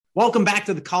Welcome back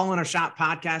to the Calling Our Shot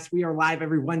podcast. We are live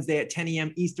every Wednesday at 10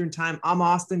 a.m. Eastern time. I'm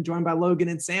Austin, joined by Logan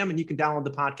and Sam, and you can download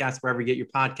the podcast wherever you get your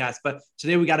podcast. But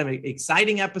today we got an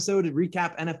exciting episode to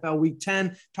recap NFL Week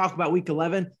 10, talk about Week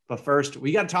 11. But first,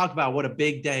 we got to talk about what a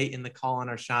big day in the Calling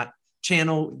Our Shot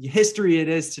channel history it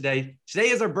is today. Today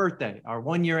is our birthday, our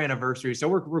 1-year anniversary. So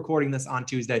we're recording this on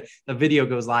Tuesday. The video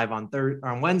goes live on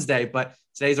Wednesday, but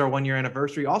today's our 1-year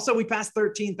anniversary. Also, we passed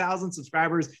 13,000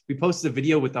 subscribers. We posted a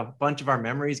video with a bunch of our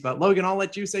memories, but Logan, I'll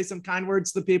let you say some kind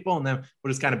words to the people and then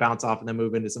we'll just kind of bounce off and then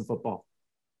move into some football.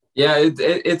 Yeah,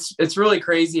 it's really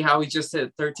crazy how we just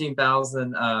hit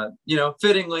 13,000,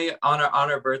 fittingly on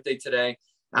our birthday today.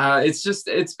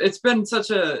 It's been such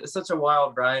a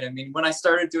wild ride. I mean, when I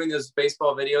started doing those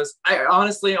baseball videos, I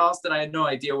honestly, Austin, I had no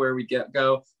idea where we'd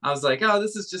go. I was like, oh,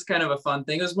 this is just kind of a fun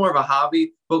thing. It was more of a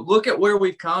hobby, but look at where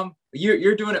we've come.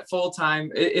 You're doing it full time.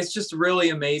 It's just really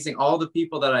amazing. All the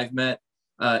people that I've met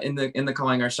in the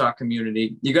Calling Our Shot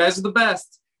community. You guys are the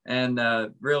best. And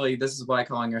really, this is why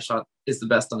Calling Our Shot is the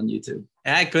best on YouTube.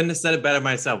 I couldn't have said it better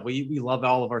myself. We love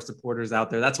all of our supporters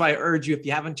out there. That's why I urge you, if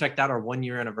you haven't checked out our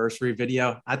 1-year anniversary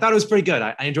video, I thought it was pretty good.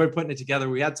 I enjoyed putting it together.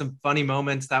 We had some funny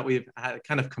moments that we've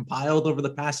kind of compiled over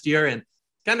the past year, and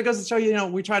kind of goes to show you,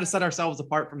 we try to set ourselves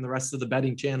apart from the rest of the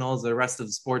betting channels, the rest of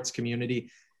the sports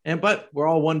community. But we're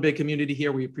all one big community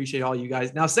here. We appreciate all you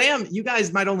guys. Now, Sam, you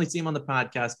guys might only see him on the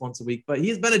podcast once a week, but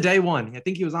he's been a day one. I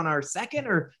think he was on our second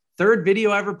or third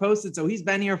video ever posted. So he's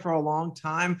been here for a long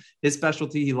time. His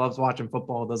specialty, he loves watching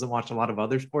football, doesn't watch a lot of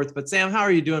other sports. But Sam, how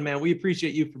are you doing, man? We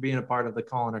appreciate you for being a part of the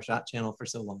Calling Our Shot channel for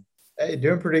so long. Hey,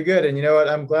 doing pretty good. And you know what?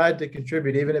 I'm glad to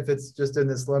contribute, even if it's just in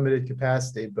this limited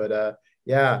capacity. But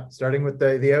starting with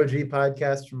the OG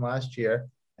podcast from last year.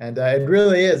 And it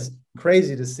really is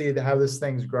crazy to see how this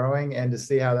thing's growing and to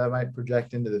see how that might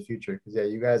project into the future.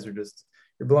 Because, you guys are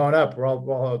you're blowing up. We're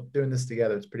all doing this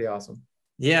together. It's pretty awesome.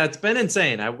 Yeah, it's been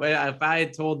insane. If I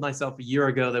had told myself a year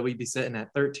ago that we'd be sitting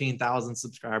at 13,000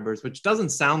 subscribers, which doesn't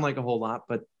sound like a whole lot,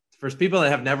 but for people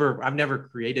that I've never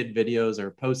created videos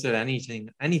or posted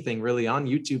anything really on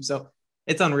YouTube. So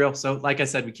it's unreal. So like I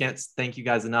said, we can't thank you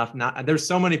guys enough. There's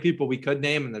so many people we could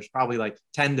name, and there's probably like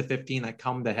 10 to 15 that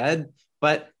come to head,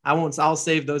 but I'll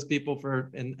save those people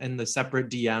for in the separate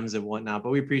DMs and whatnot.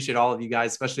 But we appreciate all of you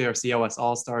guys, especially our COS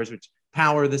All-Stars, which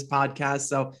power this podcast.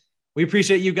 So we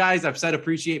appreciate you guys. I've said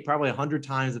appreciate probably 100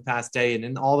 times the past day, and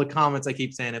in all the comments, I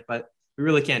keep saying it, but we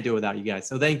really can't do it without you guys.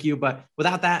 So thank you. But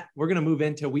without that, we're going to move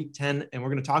into Week 10, and we're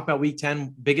going to talk about Week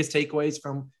 10, biggest takeaways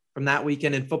from that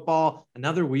weekend in football,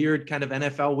 another weird kind of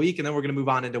NFL week, and then we're going to move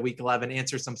on into Week 11,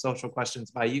 answer some social questions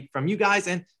from you guys.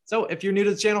 And so if you're new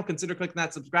to the channel, consider clicking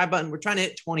that subscribe button. We're trying to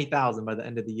hit 20,000 by the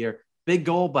end of the year. Big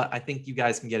goal, but I think you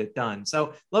guys can get it done.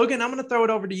 So Logan, I'm going to throw it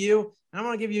over to you. And I'm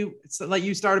going to let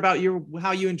you start about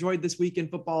how you enjoyed this week in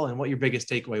football and what your biggest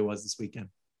takeaway was this weekend.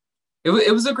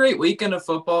 It was a great weekend of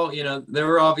football. There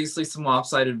were obviously some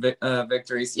lopsided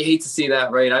victories. You hate to see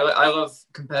that, right? I love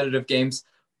competitive games,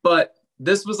 but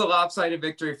this was a lopsided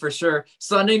victory for sure.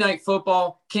 Sunday Night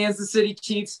Football, Kansas City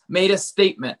Chiefs made a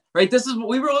statement, right? This is what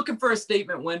we were looking for, a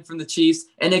statement win from the Chiefs,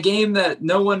 and a game that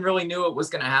no one really knew what was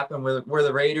going to happen were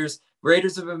the Raiders.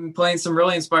 Raiders have been playing some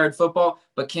really inspired football,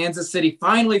 but Kansas City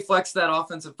finally flexed that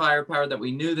offensive firepower that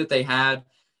we knew that they had.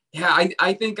 Yeah,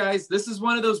 I think, guys, this is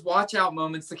one of those watch out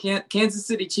moments. The Kansas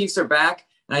City Chiefs are back,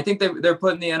 and I think they're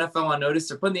putting the NFL on notice.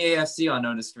 They're putting the AFC on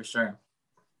notice for sure.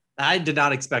 I did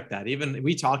not expect that. Even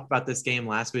we talked about this game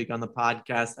last week on the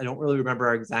podcast. I don't really remember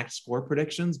our exact score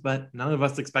predictions, but none of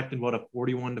us expected a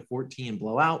 41-14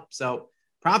 blowout. So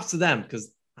props to them,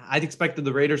 because I'd expected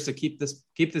the Raiders to keep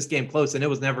this game close, and it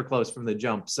was never close from the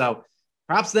jump. So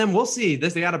props to them. We'll see. They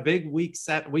got a big week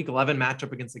 11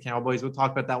 matchup against the Cowboys. We'll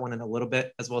talk about that one in a little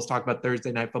bit, as well as talk about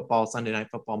Thursday Night Football, Sunday Night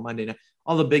Football, Monday night,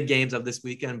 all the big games of this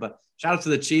weekend. But shout out to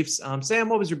the Chiefs. Sam,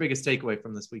 what was your biggest takeaway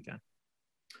from this weekend?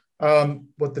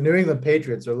 What the New England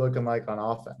Patriots are looking like on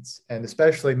offense, and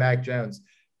especially Mac Jones.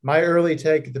 My early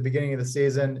take at the beginning of the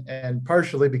season, and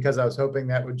partially because I was hoping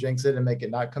that would jinx it and make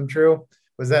it not come true,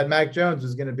 was that Mac Jones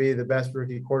was going to be the best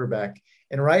rookie quarterback.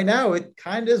 And right now it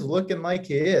kind of is looking like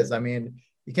he is. I mean,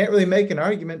 you can't really make an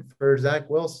argument for Zach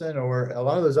Wilson or a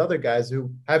lot of those other guys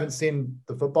who haven't seen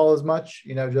the football as much,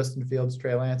 Justin Fields,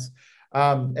 Trey Lance.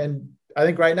 And I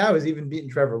think right now he's even beaten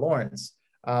Trevor Lawrence.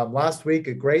 Last week,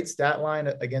 a great stat line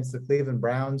against the Cleveland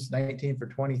Browns, 19 for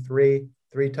 23,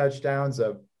 3 touchdowns,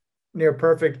 a near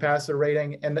perfect passer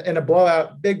rating, and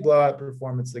a big blowout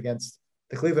performance against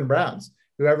the Cleveland Browns,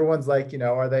 who everyone's like,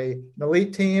 are they an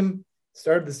elite team?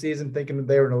 Started the season thinking that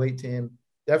they were an elite team,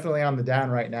 definitely on the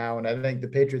down right now. And I think the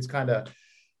Patriots kind of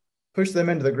pushed them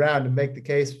into the ground to make the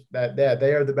case that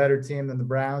they are the better team than the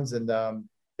Browns. And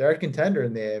they're a contender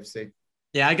in the AFC.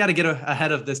 Yeah, I got to get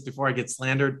ahead of this before I get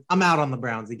slandered. I'm out on the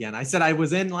Browns again. I said I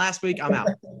was in last week. I'm out.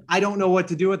 I don't know what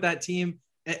to do with that team.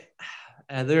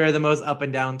 They're the most up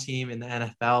and down team in the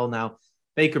NFL now.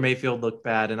 Baker Mayfield looked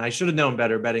bad, and I should have known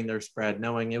better betting their spread,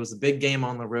 knowing it was a big game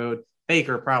on the road.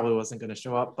 Baker probably wasn't going to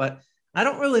show up, but I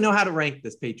don't really know how to rank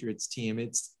this Patriots team.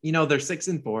 It's, they're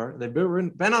 6-4.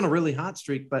 They've been on a really hot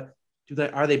streak, but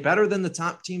are they better than the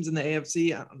top teams in the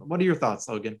AFC? What are your thoughts,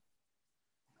 Logan?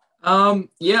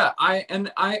 Yeah,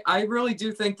 I really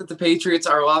do think that the Patriots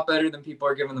are a lot better than people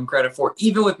are giving them credit for,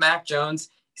 even with Mac Jones.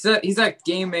 He's that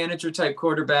game manager type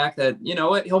quarterback that,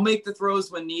 he'll make the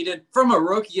throws when needed. From a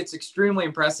rookie, it's extremely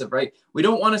impressive, right? We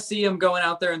don't want to see him going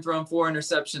out there and throwing 4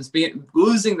 interceptions,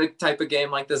 losing the type of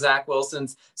game like the Zach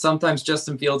Wilsons. Sometimes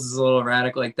Justin Fields is a little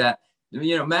erratic like that.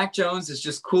 Mac Jones is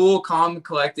just cool, calm, and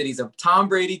collected. He's a Tom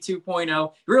Brady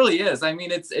 2.0. He really is. I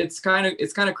mean, it's kind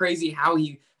of crazy how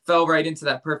he fell right into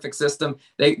that perfect system.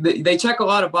 They check a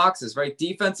lot of boxes, right?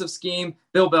 Defensive scheme,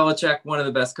 Bill Belichick, one of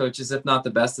the best coaches, if not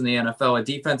the best in the NFL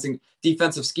at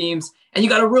defensive schemes. And you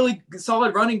got a really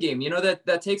solid running game,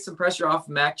 that takes some pressure off of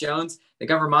Mac Jones. They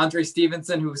got Ramondre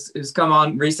Stevenson, who's come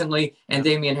on recently, and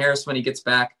Damian Harris when he gets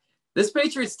back. This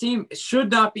Patriots team should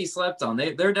not be slept on.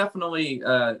 They're definitely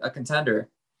a contender.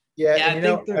 Yeah,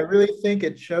 I really think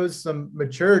it shows some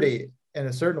maturity in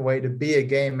a certain way to be a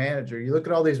game manager. You look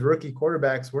at all these rookie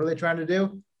quarterbacks, what are they trying to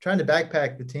do? Trying to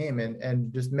backpack the team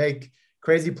and just make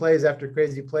crazy plays after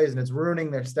crazy plays, and it's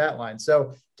ruining their stat line.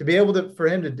 So to be able for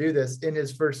him to do this in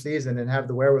his first season and have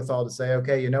the wherewithal to say,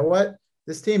 okay, you know what?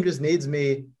 This team just needs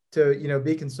me to,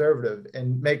 be conservative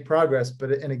and make progress,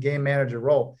 but in a game manager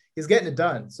role, he's getting it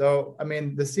done. So, I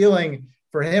mean, the ceiling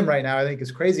for him right now, I think,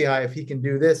 is crazy high if he can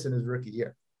do this in his rookie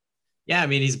year. Yeah, I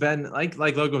mean, he's been like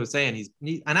Logan was saying,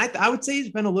 and I would say he's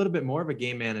been a little bit more of a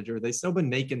game manager. They've still been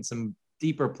making some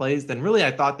deeper plays than really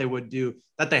I thought they would do,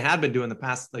 that they had been doing the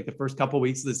past, like the first couple of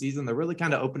weeks of the season. They're really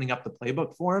kind of opening up the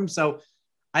playbook for him. So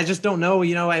I just don't know,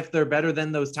 if they're better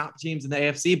than those top teams in the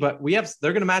AFC, but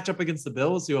they're going to match up against the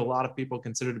Bills, who a lot of people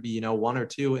consider to be, 1 or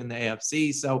 2 in the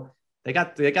AFC. So they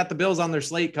got the Bills on their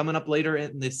slate coming up later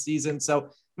in this season. So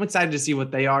I'm excited to see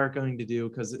what they are going to do,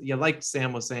 because like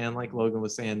Sam was saying, like Logan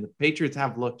was saying, the Patriots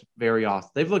have looked very awesome.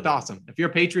 They've looked awesome. If you're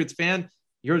a Patriots fan,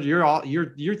 you're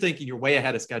thinking you're way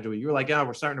ahead of schedule. You're like,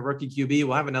 we're starting a rookie QB.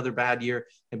 We'll have another bad year,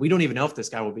 and we don't even know if this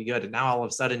guy will be good. And now all of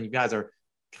a sudden, you guys are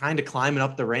kind of climbing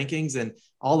up the rankings, and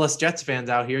all us Jets fans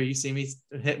out here, you see me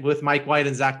hit with Mike White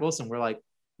and Zach Wilson. We're like,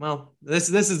 well,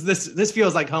 this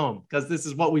feels like home, because this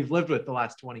is what we've lived with the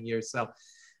last 20 years. So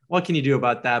what can you do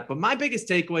about that? But my biggest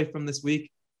takeaway from this week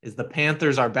is the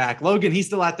Panthers are back. Logan, he's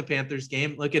still at the Panthers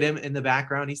game. Look at him in the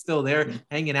background. He's still there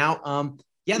hanging out.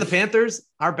 The Panthers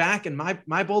are back, and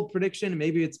my bold prediction,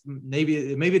 maybe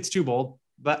it's too bold,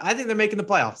 but I think they're making the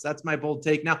playoffs. That's my bold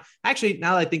take. Now that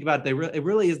I think about it, it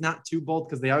really is not too bold,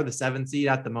 because they are the 7th seed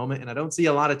at the moment, and I don't see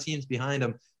a lot of teams behind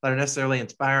them that are necessarily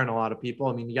inspiring a lot of people.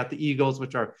 I mean, you got the Eagles,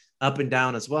 which are up and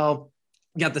down as well.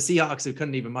 You got the Seahawks, who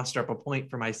couldn't even muster up a point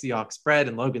for my Seahawks spread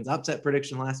and Logan's upset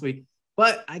prediction last week.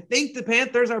 But I think the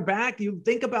Panthers are back. You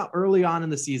think about early on in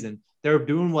the season, they were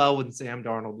doing well when Sam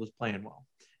Darnold was playing well.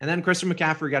 And then Christian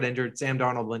McCaffrey got injured. Sam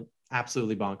Darnold went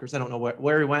absolutely bonkers. I don't know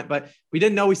where he went, but we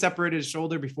didn't know he separated his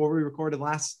shoulder before we recorded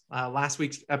last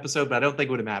week's episode, but I don't think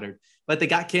it would have mattered. But they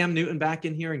got Cam Newton back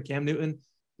in here, and Cam Newton,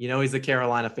 he's the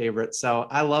Carolina favorite. So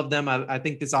I love them. I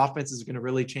think this offense is going to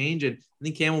really change, and I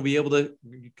think Cam will be able to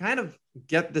kind of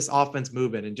get this offense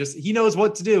moving, and he knows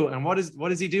what to do. And what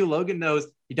does he do? Logan knows.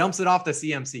 He dumps it off to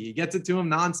CMC. He gets it to him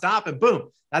nonstop, and boom,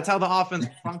 that's how the offense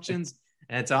functions.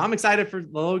 And so I'm excited for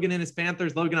Logan and his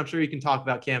Panthers. Logan, I'm sure you can talk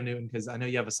about Cam Newton, because I know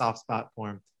you have a soft spot for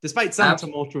him, despite some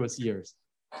tumultuous years.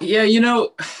 Yeah,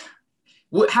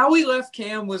 how we left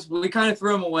Cam was we kind of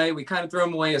threw him away. We kind of threw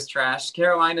him away as trash.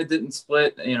 Carolina didn't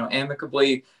split,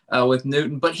 amicably with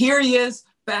Newton. But here he is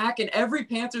back, and every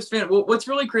Panthers fan, what's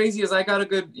really crazy is I got a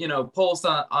good, pulse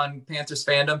on Panthers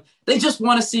fandom. They just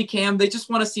want to see Cam. They just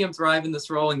want to see him thrive in this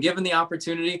role, and given the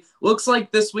opportunity, looks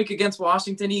like this week against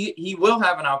Washington, he will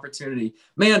have an opportunity.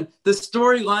 Man, the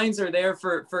storylines are there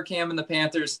for Cam and the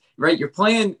Panthers, right? You're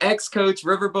playing ex-coach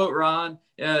Riverboat Ron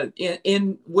with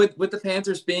the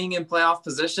Panthers being in playoff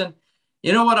position.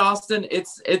 You know what, Austin?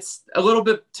 It's a little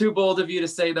bit too bold of you to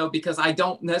say, though, because I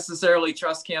don't necessarily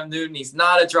trust Cam Newton. He's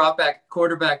not a drop-back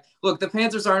quarterback. Look, the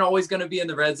Panthers aren't always going to be in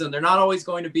the red zone. They're not always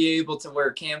going to be able to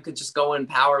where Cam could just go in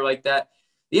power like that.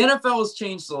 The NFL has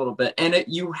changed a little bit, and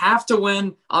you have to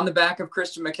win on the back of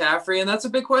Christian McCaffrey, and that's a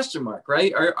big question mark,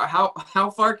 right? Or how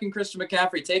far can Christian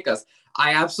McCaffrey take us?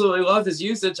 I absolutely love his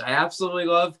usage. I absolutely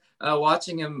love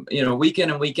watching him, week in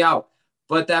and week out.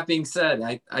 But that being said,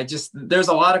 I just, there's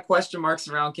a lot of question marks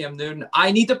around Cam Newton.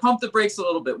 I need to pump the brakes a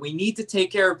little bit. We need to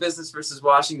take care of business versus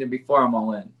Washington before I'm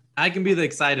all in. I can be the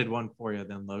excited one for you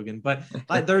then, Logan. But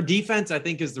their defense, I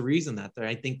think, is the reason that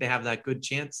I think they have that good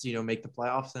chance to, make the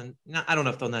playoffs. And I don't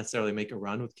know if they'll necessarily make a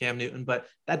run with Cam Newton, but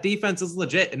that defense is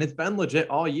legit, and it's been legit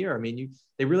all year. I mean,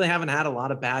 they really haven't had a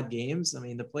lot of bad games. I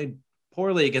mean, they played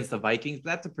poorly against the Vikings.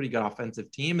 That's a pretty good offensive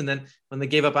team. And then when they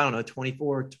gave up,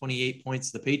 24, 28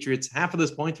 points to the Patriots, half of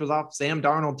those points was off Sam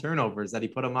Darnold turnovers that he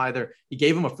put them he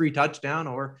gave him a free touchdown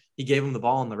or he gave him the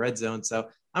ball in the red zone. So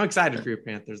I'm excited for your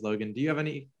Panthers, Logan. Do you have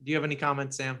any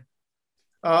comments, Sam?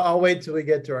 I'll wait till we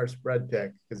get to our spread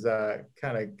pick because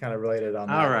kind of related on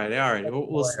that. All right.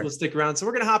 We'll stick around. So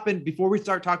we're going to hop in before we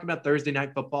start talking about Thursday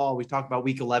night football. We talked about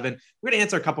week 11. We're going to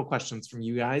answer a couple questions from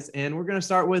you guys, and we're going to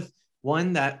start with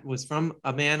one that was from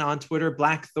a man on Twitter,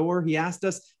 Black Thor. He asked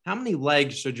us, how many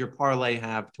legs should your parlay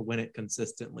have to win it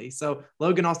consistently? So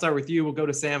Logan, I'll start with you. We'll go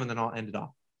to Sam and then I'll end it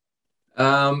off.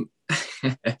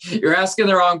 You're asking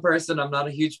the wrong person. I'm not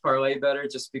a huge parlay bettor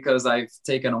just because I've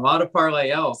taken a lot of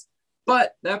parlay L's.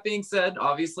 But that being said,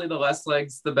 obviously the less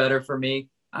legs, the better for me.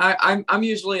 I'm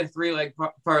usually a 3-leg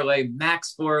parlay,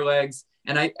 max 4 legs.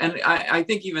 And I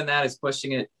think even that is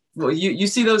pushing it. Well, you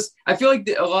see those, I feel like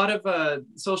a lot of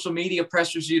social media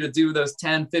pressures you to do those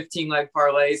 10, 15 leg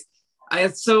parlays.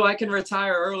 So I can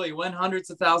retire early, win hundreds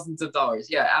of thousands of dollars.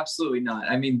 Yeah, absolutely not.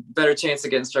 I mean, better chance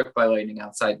of getting struck by lightning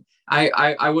outside.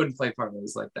 I wouldn't play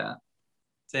parlays like that.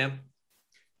 Sam?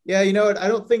 Yeah, you know what? I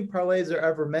don't think parlays are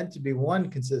ever meant to be won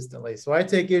consistently. So I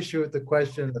take issue with the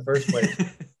question in the first place.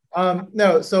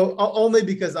 No, so only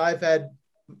because I've had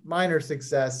minor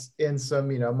success in some,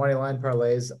 money line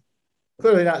parlays.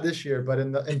 Clearly not this year, but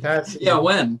in past. Yeah,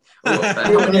 when?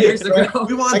 How many years ago?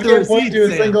 I can't point to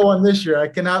a single one this year. I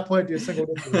cannot point to a single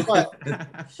one.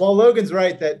 But while Logan's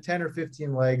right that 10 or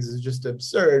 15 legs is just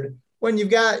absurd, when you've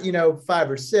got,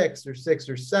 5 or 6 or 6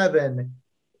 or 7,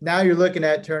 now you're looking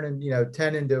at turning,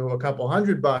 10 into a couple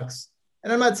 $100.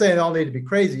 And I'm not saying they all need to be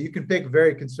crazy. You can pick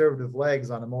very conservative legs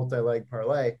on a multi-leg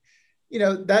parlay.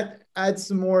 That adds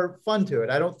some more fun to it.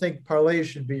 I don't think parlays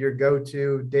should be your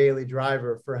go-to daily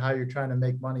driver for how you're trying to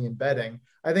make money in betting.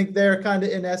 I think they're kind of,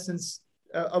 in essence,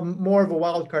 a more of a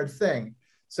wild card thing.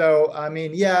 So, I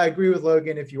mean, yeah, I agree with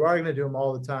Logan. If you are going to do them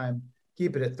all the time,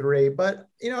 keep it at 3. But,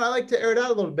 I like to air it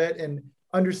out a little bit and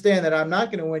understand that I'm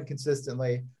not going to win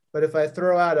consistently. But if I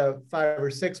throw out a 5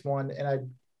 or 6 one and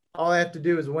all I have to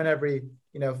do is win every,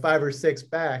 5 or 6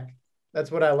 back,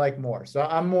 that's what I like more. So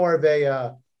I'm more of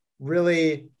a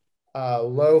really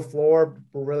low floor,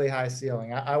 but really high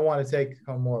ceiling. I want to take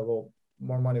home a little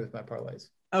more money with my parlays.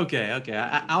 Okay.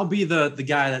 I'll be the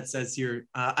guy that says here,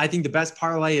 I think the best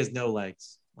parlay is no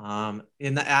legs.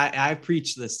 I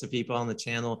preach this to people on the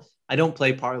channel. I don't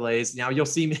play parlays. Now you'll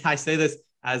see me, I say this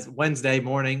as Wednesday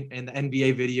morning in the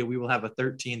NBA video, we will have a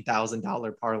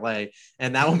 $13,000 parlay,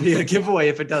 and that will be a giveaway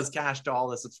if it does cash to all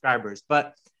the subscribers.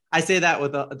 But I say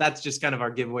that that's just kind of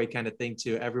our giveaway kind of thing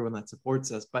to everyone that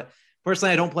supports us. But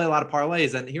personally, I don't play a lot of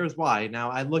parlays, and here's why. Now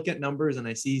I look at numbers and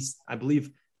I believe,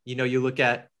 you look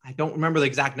at, I don't remember the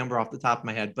exact number off the top of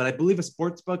my head, but I believe a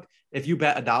sports book, if you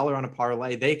bet $1 on a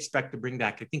parlay, they expect to bring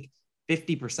back, I think,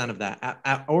 50% of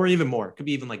that or even more. It could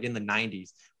be even like in the 90s.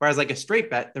 Whereas like a straight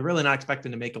bet, they're really not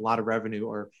expecting to make a lot of revenue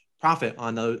or profit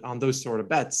on those sort of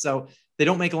bets. So they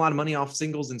don't make a lot of money off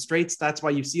singles and straights. That's why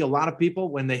you see a lot of people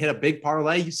when they hit a big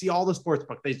parlay, you see all the sports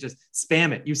book, they just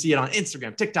spam it. You see it on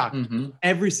Instagram, TikTok,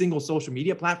 every single social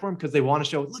media platform, because they want to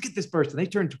show, look at this person. They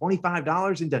turned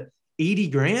 $25 into 80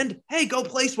 grand. Hey, go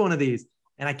place one of these.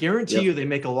 And I guarantee you they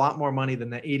make a lot more money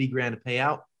than the 80 grand to pay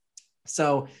out.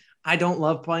 So I don't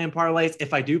love playing parlays.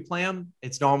 If I do play them,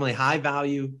 it's normally high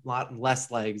value, a lot less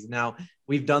legs. Now,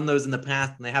 we've done those in the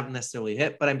past and they haven't necessarily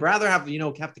hit, but I'd rather have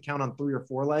to count on 3 or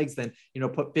 4 legs than,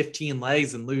 put 15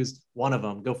 legs and lose one of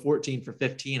them, go 14 for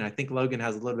 15. I think Logan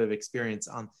has a little bit of experience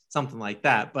on something like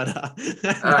that, but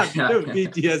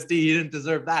PTSD, he didn't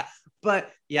deserve that. But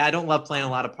yeah, I don't love playing a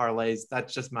lot of parlays.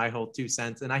 That's just my whole 2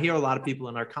 cents. And I hear a lot of people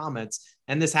in our comments,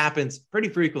 and this happens pretty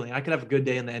frequently. I could have a good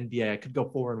day in the NBA. I could go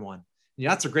 4-1.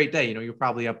 That's a great day. You're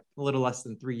probably up a little less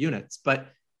than 3 units, but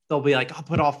they'll be like, I'll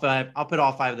put all 5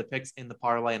 of the picks in the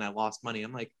parlay and I lost money.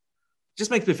 I'm like, just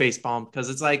makes me face palm,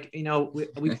 because it's like,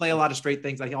 we play a lot of straight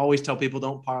things. I always tell people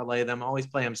don't parlay them, always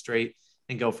play them straight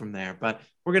and go from there. But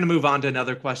we're going to move on to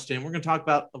another question. We're going to talk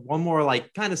about one more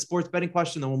kind of sports betting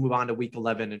question. Then we'll move on to week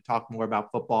 11 and talk more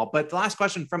about football. But the last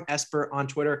question from Esper on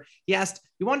Twitter, he asked,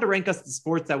 we wanted to rank us the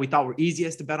sports that we thought were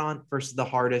easiest to bet on versus the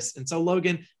hardest. And so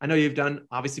Logan, I know you've done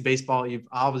obviously baseball. You've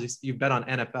bet on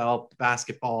NFL,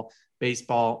 basketball,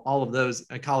 baseball, all of those,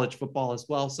 college football as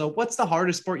well. So what's the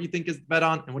hardest sport you think is to bet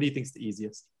on, and what do you think is the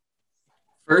easiest?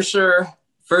 For sure,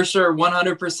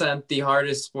 100% the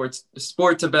hardest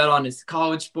sport to bet on is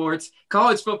college sports.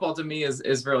 College football to me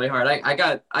is really hard. I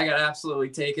got absolutely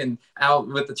taken out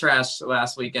with the trash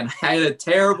last weekend. I had a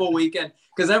terrible weekend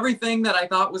because everything that I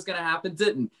thought was going to happen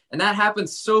didn't. And that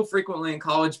happens so frequently in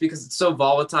college because it's so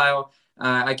volatile.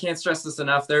 I can't stress this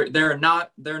enough. They're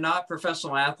not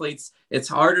professional athletes. It's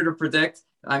harder to predict.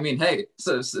 I mean, hey,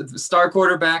 so star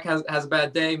quarterback has a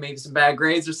bad day, maybe some bad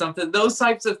grades or something. Those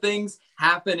types of things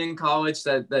happen in college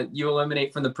that you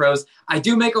eliminate from the pros. I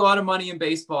do make a lot of money in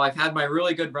baseball. I've had my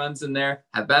really good runs in there,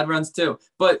 have bad runs too,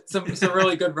 but some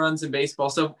really good runs in baseball.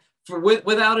 So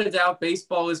without a doubt,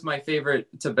 baseball is my favorite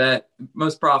to bet,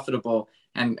 most profitable.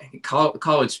 And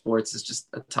college sports is just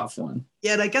a tough one.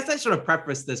 Yeah, and I guess I should have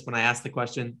prefaced this when I asked the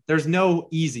question. There's no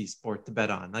easy sport to bet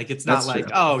on. Like, it's not like,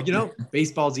 oh,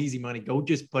 baseball's easy money. Go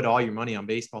just put all your money on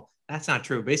baseball. That's not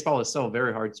true. Baseball is still a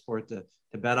very hard sport to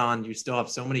bet on. You still have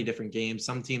so many different games.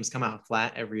 Some teams come out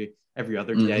flat every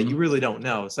other day. You really don't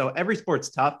know. So every sport's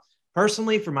tough.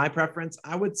 Personally, for my preference,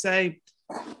 I would say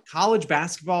college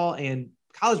basketball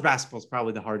is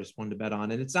probably the hardest one to bet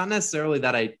on. And it's not necessarily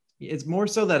that it's more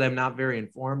so that I'm not very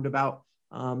informed about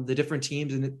the different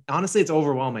teams. And honestly, it's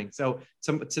overwhelming. So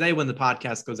today when the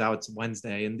podcast goes out, it's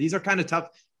Wednesday, and these are kind of tough.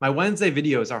 My Wednesday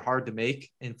videos are hard to make.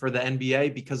 And for the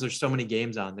NBA, because there's so many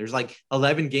games on, there's like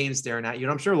 11 games staring at you.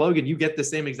 And I'm sure, Logan, you get the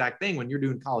same exact thing when you're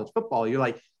doing college football. You're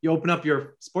like, you open up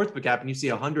your sportsbook app and you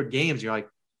see 100 games. You're like,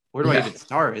 where do I even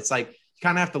start? It's like, you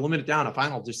kind of have to limit it down. If I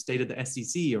don't just stay to the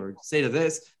SEC or stay to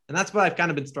this. And that's what I've kind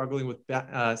of been struggling with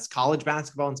college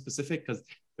basketball in specific, because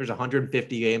there's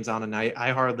 150 games on a night.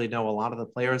 I hardly know a lot of the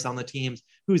players on the teams,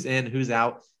 who's in, who's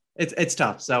out. It's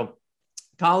tough. So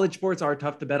college sports are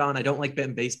tough to bet on. I don't like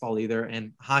betting baseball either.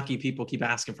 And hockey, people keep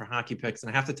asking for hockey picks.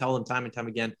 And I have to tell them time and time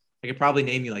again, I could probably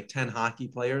name you like 10 hockey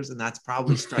players, and that's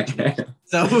probably stretching it.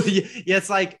 So yeah, it's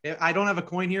like, I don't have a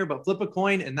coin here, but flip a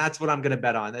coin, and that's what I'm going to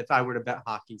bet on if I were to bet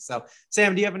hockey. So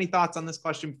Sam, do you have any thoughts on this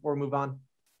question before we move on?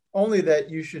 Only that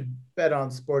you should bet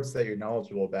on sports that you're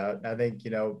knowledgeable about. And I think,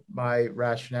 my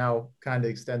rationale kind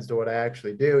of extends to what I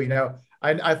actually do.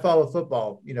 I follow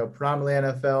football, predominantly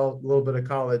NFL, a little bit of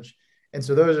college. And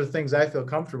so those are things I feel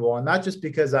comfortable on, not just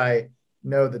because I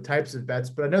know the types of bets,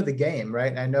 but I know the game,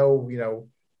 right? And I know,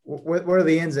 what are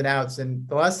the ins and outs. And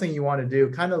the last thing you want to do,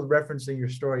 kind of referencing your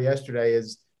story yesterday,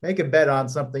 is make a bet on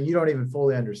something you don't even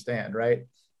fully understand, right?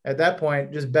 At that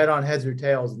point, just bet on heads or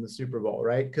tails in the Super Bowl,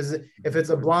 right? Because if it's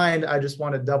a blind, I just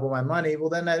want to double my money. Well,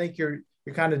 then I think you're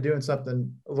kind of doing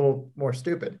something a little more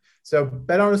stupid. So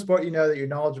bet on a sport that you're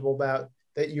knowledgeable about,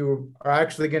 that you are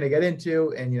actually going to get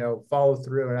into, and follow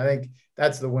through. And I think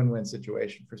that's the win-win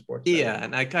situation for sports. Yeah,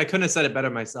 and I couldn't have said it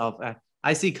better myself.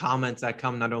 I see comments that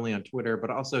come not only on Twitter, but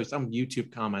also some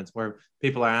YouTube comments where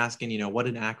people are asking, what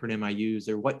an acronym I use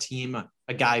or what team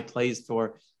a guy plays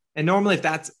for. And normally, if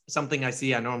that's something I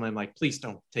see, I'm like, please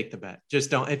don't take the bet. Just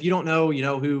don't. If you don't know,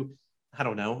 who, I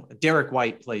don't know, Derek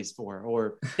White plays for,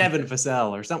 or Devin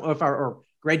Vassell, or something, or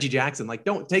Reggie Jackson, like,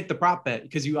 don't take the prop bet,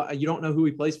 because you don't know who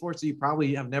he plays for. So you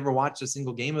probably have never watched a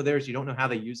single game of theirs. You don't know how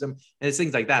they use them. And it's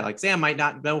things like that. Like Sam might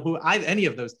not know who any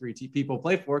of those three people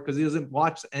play for, because he doesn't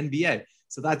watch NBA.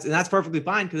 So that's perfectly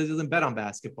fine, because he doesn't bet on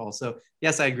basketball. So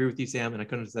yes, I agree with you, Sam. And I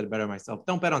couldn't have said it better myself.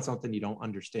 Don't bet on something you don't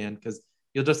understand, because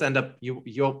you'll just end up,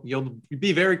 you'll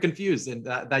be very confused, and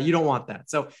that you don't want that.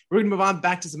 So we're going to move on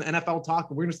back to some NFL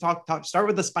talk. We're going to start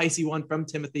with the spicy one from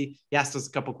Timothy. He asked us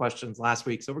a couple questions last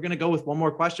week. So we're going to go with one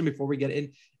more question before we get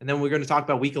in, and then we're going to talk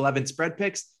about week 11 spread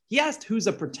picks. He asked, who's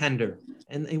a pretender,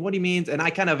 and what he means. And I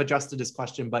kind of adjusted his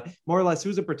question, but more or less,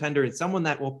 who's a pretender? It's someone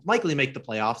that will likely make the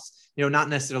playoffs, not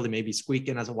necessarily maybe squeak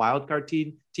in as a wild card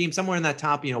team, somewhere in that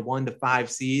top, 1 to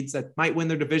 5 seeds that might win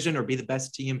their division or be the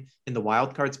best team in the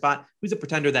wild card spot. Who's a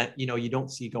pretender that, you don't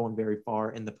see going very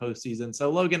far in the postseason? So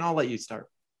Logan, I'll let you start.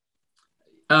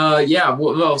 Yeah.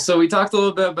 Well, so we talked a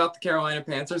little bit about the Carolina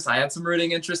Panthers. I had some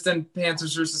rooting interest in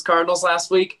Panthers versus Cardinals last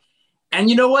week. And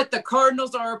you know what? The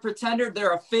Cardinals are a pretender.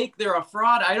 They're a fake. They're a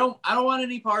fraud. I don't want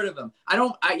any part of them.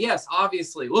 Yes,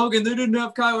 obviously, Logan, they didn't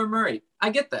have Kyler Murray. I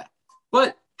get that.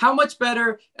 But how much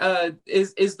better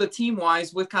is the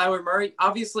team-wise with Kyler Murray?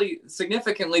 Obviously,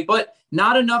 significantly, but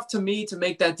not enough to me to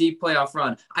make that deep playoff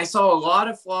run. I saw a lot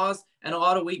of flaws and a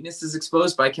lot of weaknesses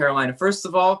exposed by Carolina. First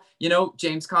of all,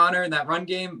 James Conner in that run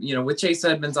game, with Chase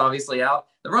Edmonds obviously out,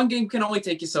 the run game can only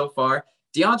take you so far.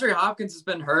 DeAndre Hopkins has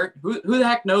been hurt. Who the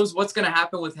heck knows what's going to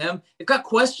happen with him? They've got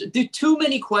too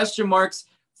many question marks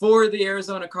for the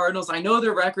Arizona Cardinals. I know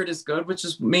their record is good, which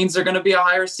means they're going to be a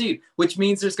higher seed, which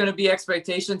means there's going to be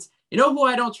expectations. You know who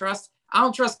I don't trust? I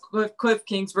don't trust Cliff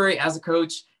Kingsbury as a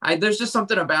coach. There's just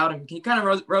something about him. He kind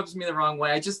of rubs me the wrong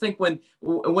way. I just think when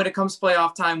it comes to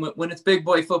playoff time, when it's big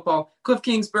boy football, Cliff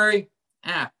Kingsbury,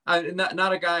 not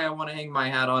a guy I want to hang my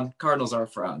hat on. Cardinals are a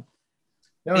fraud.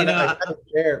 No, I kind of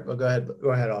share. Well,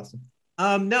 go ahead, Austin.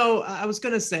 No, I was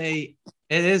going to say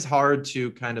it is hard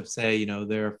to kind of say,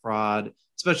 they're a fraud,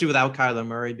 especially without Kyler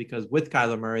Murray, because with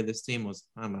Kyler Murray, this team was,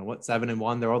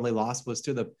 7-1. Their only loss was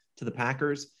to the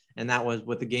Packers. And that was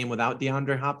with the game without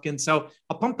DeAndre Hopkins. So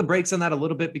I'll pump the brakes on that a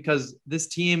little bit because this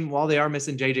team, while they are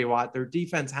missing JJ Watt, their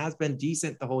defense has been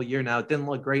decent the whole year now. It didn't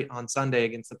look great on Sunday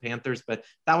against the Panthers, but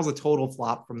that was a total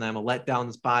flop from them, a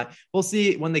letdown spot. We'll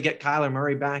see when they get Kyler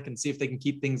Murray back and see if they can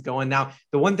keep things going. Now,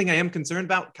 the one thing I am concerned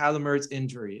about, Kyler Murray's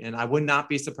injury, and I would not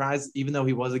be surprised, even though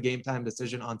he was a game time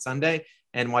decision on Sunday.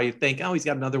 And while you think, he's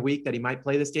got another week that he might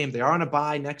play this game, they are on a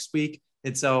bye next week.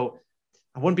 And so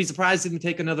I wouldn't be surprised if they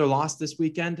take another loss this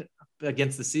weekend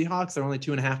against the Seahawks. They're only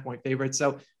 2.5-point favorites.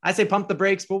 So I say pump the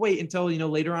brakes. We'll wait until,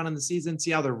 later on in the season,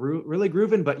 see how they're really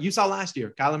grooving. But you saw last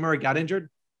year, Kyler Murray got injured,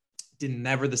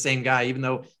 never the same guy, even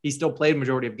though he still played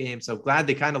majority of games. So glad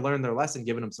they kind of learned their lesson,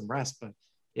 giving him some rest. But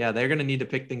yeah, they're going to need to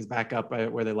pick things back up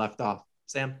where they left off.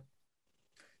 Sam?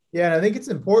 Yeah, and I think it's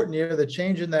important, the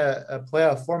change in the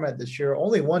playoff format this year,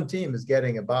 only one team is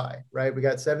getting a bye, right? We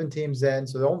got 7 teams in,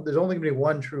 so there's only going to be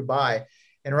one true bye.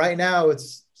 And right now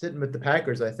it's sitting with the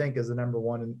Packers, I think, as the number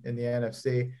one in the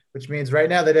NFC, which means right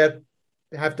now they'd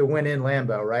have to win in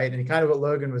Lambeau, right? And kind of what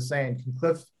Logan was saying, can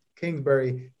Cliff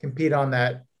Kingsbury compete on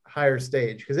that higher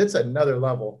stage? Because it's another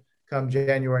level come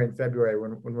January and February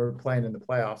when we're playing in the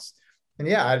playoffs. And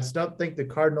yeah, I just don't think the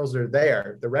Cardinals are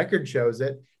there. The record shows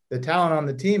it. The talent on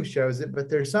the team shows it, but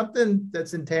there's something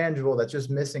that's intangible that's just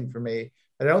missing for me.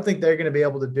 I don't think they're going to be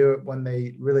able to do it when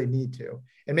they really need to.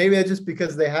 And maybe that's just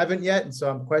because they haven't yet. And so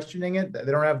I'm questioning it. They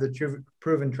don't have the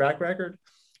proven track record,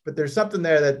 but there's something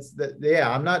there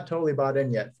I'm not totally bought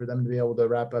in yet for them to be able to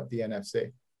wrap up the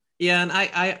NFC. Yeah. And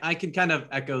I can kind of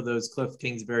echo those Cliff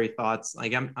Kingsbury thoughts.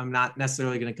 Like I'm not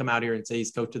necessarily going to come out here and say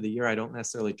he's coach of the year. I don't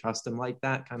necessarily trust him like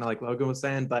that, kind of like Logan was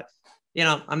saying, but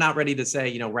I'm not ready to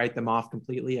say, write them off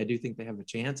completely. I do think they have a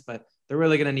chance, but they're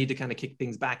really going to need to kind of kick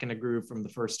things back in a groove from the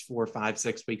first 4, 5,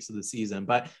 6 weeks of the season.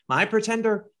 But my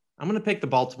pretender, I'm going to pick the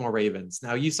Baltimore Ravens.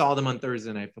 Now, you saw them on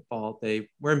Thursday Night Football. They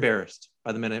were embarrassed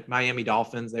by the Miami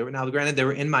Dolphins. They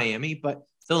were in Miami, but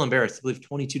still embarrassed. I believe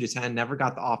 22-10, never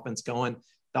got the offense going.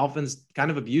 Dolphins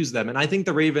kind of abused them. And I think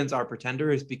the Ravens are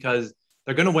pretenders because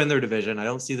they're going to win their division. I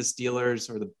don't see the Steelers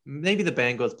or maybe the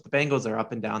Bengals, but the Bengals are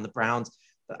up and down. The Browns,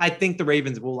 I think the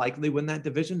Ravens will likely win that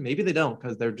division. Maybe they don't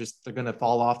because they're going to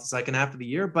fall off the second half of the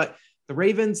year. But the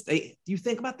Ravens, do you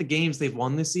think about the games they've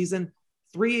won this season?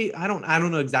 3, I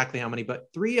don't know exactly how many, but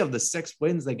 3 of the 6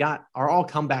 wins they got are all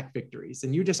comeback victories.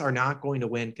 And you just are not going to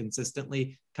win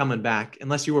consistently coming back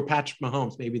unless you were Patrick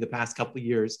Mahomes, maybe the past couple of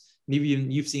years. And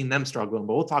you've seen them struggling,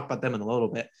 but we'll talk about them in a little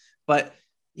bit. But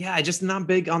yeah, I just not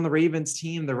big on the Ravens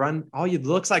team. The run,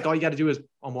 looks like all you got to do is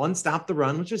on 1, stop the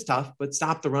run, which is tough, but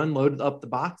stop the run, load up the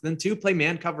box. Then 2, play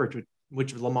man coverage,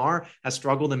 which Lamar has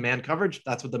struggled in man coverage.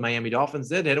 That's what the Miami Dolphins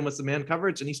did. Hit him with some man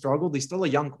coverage and he struggled. He's still a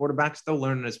young quarterback, still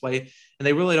learning his way. And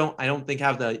they really I don't think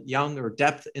have the young or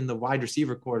depth in the wide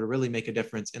receiver core to really make a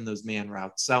difference in those man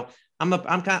routes. So I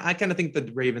kind of think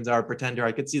the Ravens are a pretender.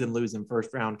 I could see them losing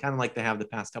first round, kind of like they have the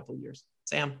past couple of years.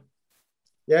 Sam?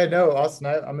 Yeah, no, Austin,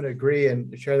 I'm going to agree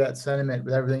and share that sentiment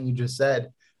with everything you just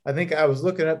said. I think I was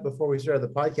looking up before we started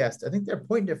the podcast. I think their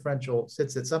point differential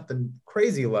sits at something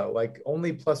crazy low, like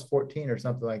only plus 14 or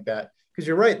something like that. Because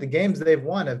you're right, the games they've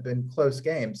won have been close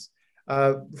games.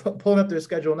 Pulling up their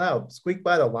schedule now, squeaked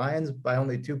by the Lions by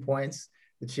only 2 points.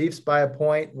 The Chiefs by a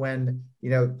point when,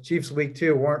 Chiefs week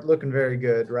 2 weren't looking very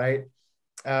good, right?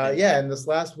 And this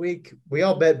last week, we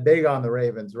all bet big on the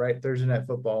Ravens, right? Thursday Night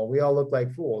Football. We all look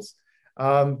like fools.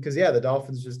 Because the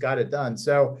Dolphins just got it done.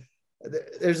 So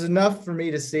there's enough for me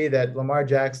to see that Lamar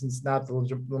Jackson's not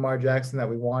the Lamar Jackson that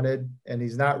we wanted, and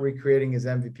he's not recreating his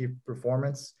MVP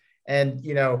performance. And,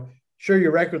 sure,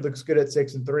 your record looks good at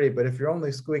 6-3, but if you're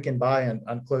only squeaking by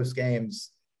on close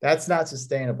games, that's not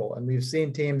sustainable. And we've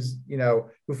seen teams,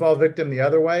 who fall victim the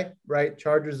other way, right?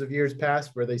 Chargers of years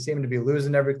past where they seem to be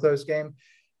losing every close game.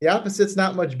 The opposite's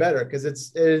not much better because it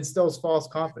instills false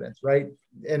confidence, right?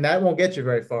 And that won't get you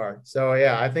very far. So,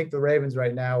 yeah, I think the Ravens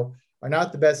right now are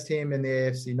not the best team in the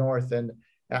AFC North. And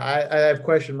I have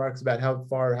question marks about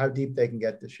how deep they can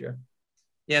get this year.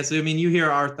 Yeah, so, you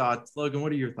hear our thoughts. Logan,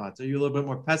 what are your thoughts? Are you a little bit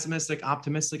more pessimistic,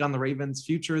 optimistic on the Ravens'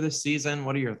 future this season?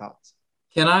 What are your thoughts?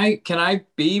 Can I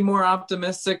be more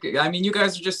optimistic? You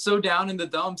guys are just so down in the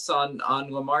dumps on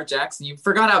Lamar Jackson. You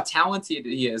forgot how talented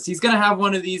he is. He's going to have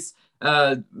one of these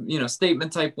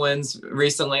statement type wins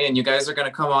recently, and you guys are going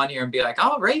to come on here and be like,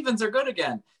 oh, Ravens are good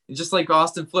again. Just like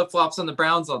Austin flip-flops on the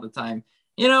Browns all the time.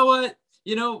 You know what?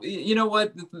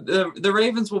 The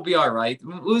Ravens will be all right.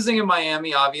 Losing in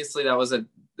Miami, obviously, that was a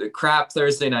crap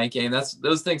Thursday night game.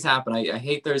 Those things happen. I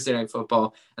hate Thursday night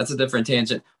football. That's a different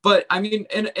tangent. But I mean,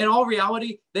 in all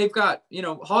reality, they've got,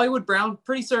 Hollywood Brown,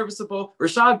 pretty serviceable.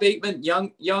 Rashad Bateman,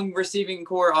 young receiving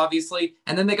core, obviously.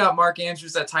 And then they got Mark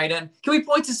Andrews at tight end. Can we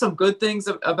point to some good things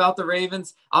about the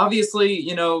Ravens? Obviously,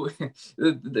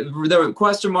 the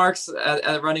question marks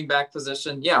at running back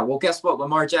position. Yeah, well, guess what?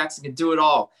 Lamar Jackson can do it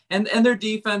all. And their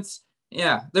defense,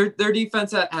 yeah, their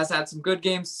defense has had some good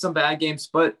games, some bad games,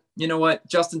 but you know what?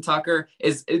 Justin Tucker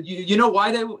is,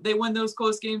 why they win those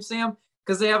close games, Sam?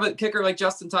 Because they have a kicker like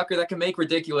Justin Tucker that can make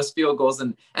ridiculous field goals,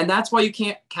 and that's why you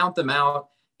can't count them out.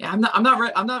 Yeah, I'm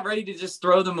not ready to just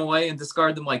throw them away and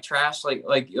discard them like trash,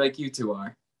 like you two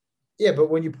are. Yeah, but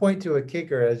when you point to a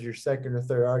kicker as your second or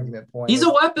third argument point, he's a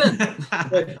weapon.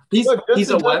 he's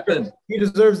a weapon. He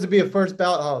deserves to be a first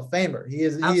ballot Hall of Famer. He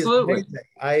is absolutely.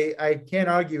 I can't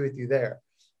argue with you there,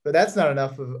 but that's not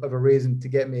enough of a reason to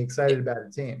get me excited about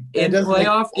a team. In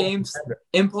playoff games,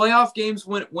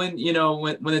 when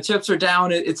the chips are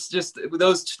down, it's just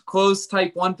those close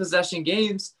type one possession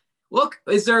games. Look,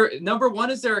 is there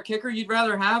a kicker you'd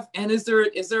rather have? And is there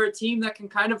a team that can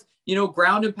kind of,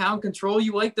 ground and pound control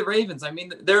you like the Ravens? I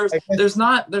mean, there's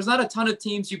not a ton of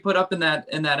teams you put up in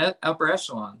that upper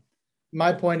echelon.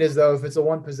 My point is, though, if it's a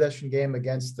one possession game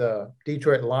against the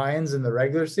Detroit Lions in the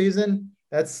regular season,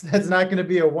 that's not going to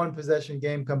be a one possession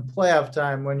game come playoff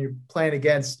time when you're playing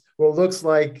against what looks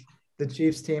like the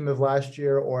Chiefs team of last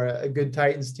year or a good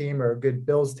Titans team or a good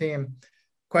Bills team.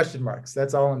 Question marks.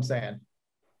 That's all I'm saying.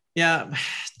 Yeah,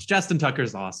 Justin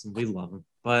Tucker's awesome. We love him.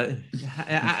 But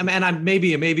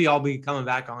maybe I'll be coming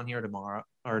back on here tomorrow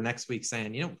or next week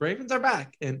saying, Ravens are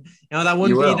back. And, that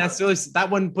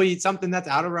wouldn't be something that's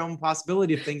out of realm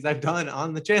possibility of things I've done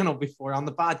on the channel before on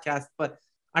the podcast. But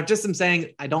I just am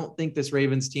saying, I don't think this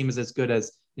Ravens team is as good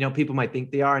as, people might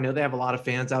think they are. I know they have a lot of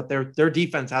fans out there. Their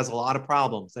defense has a lot of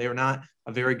problems. They are not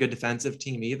a very good defensive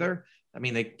team either. I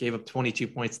mean, they gave up 22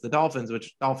 points to the Dolphins,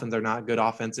 which Dolphins are not a good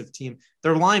offensive team.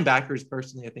 Their linebackers,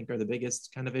 personally, I think are the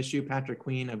biggest kind of issue. Patrick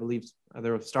Queen, I believe,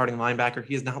 their starting linebacker.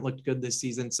 He has not looked good this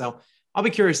season. So I'll be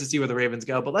curious to see where the Ravens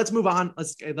go. But let's move on.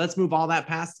 Let's move all that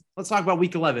past. Let's talk about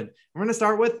Week 11. We're going to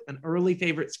start with an early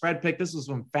favorite spread pick. This was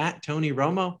from Fat Tony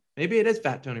Romo. Maybe it is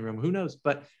Fat Tony Romo. Who knows?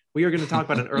 But we are going to talk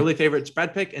about an early favorite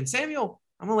spread pick. And Samuel,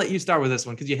 I'm going to let you start with this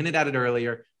one because you hinted at it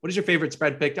earlier. What is your favorite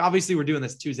spread pick? Obviously, we're doing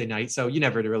this Tuesday night, so you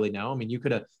never really know. I mean, you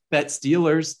could have bet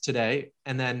Steelers today,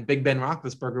 and then Big Ben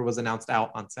Roethlisberger was announced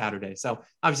out on Saturday. So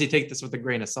obviously take this with a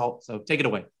grain of salt. So take it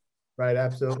away. Right,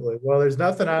 absolutely. Well, there's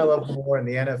nothing I love more in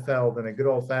the NFL than a good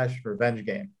old-fashioned revenge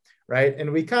game, right?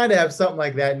 And we kind of have something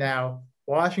like that now.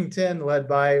 Washington, led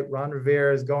by Ron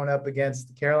Rivera, is going up against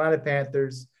the Carolina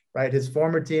Panthers, right? His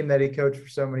former team that he coached for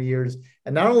so many years.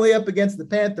 And not only up against the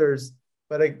Panthers,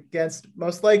 but against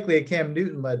most likely a Cam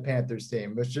Newton-led Panthers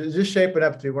team, which is just shaping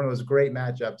up to be one of those great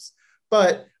matchups.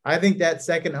 But I think that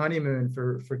second honeymoon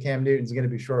for Cam Newton is going to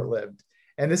be short-lived.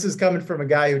 And this is coming from a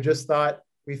guy who just thought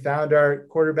we found our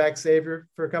quarterback savior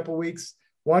for a couple of weeks.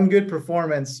 One good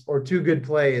performance or two good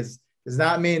plays does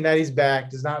not mean that he's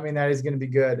back, does not mean that he's going to be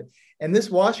good. And this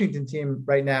Washington team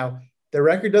right now, their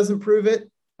record doesn't prove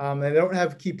it. They don't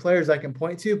have key players I can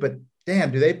point to, but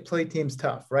damn, do they play teams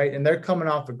tough, right? And they're coming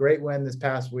off a great win this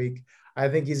past week. I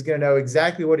think he's going to know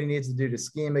exactly what he needs to do to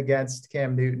scheme against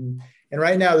Cam Newton. And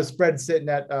right now the spread's sitting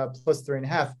at plus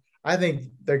 3.5. I think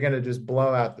they're going to just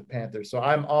blow out the Panthers. So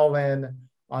I'm all in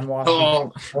on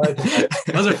Washington. Oh.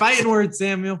 Those are fighting words,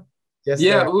 Samuel. Yes.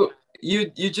 Yeah.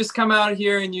 You just come out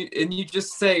here and you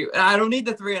just say, I don't need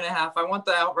the 3.5. I want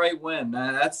the outright win.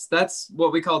 That's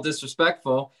what we call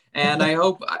disrespectful. And I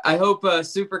hope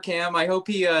Super Cam, I hope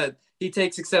he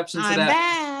takes exception to that.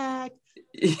 Back.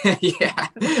 Yeah.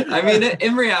 I mean,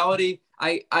 in reality,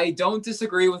 I don't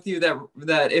disagree with you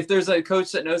that if there's a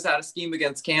coach that knows how to scheme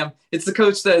against Cam, it's the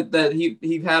coach that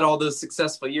he had all those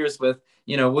successful years with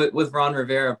Ron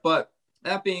Rivera. But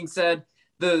that being said,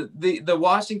 the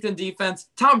Washington defense,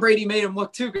 Tom Brady made him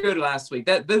look too good last week.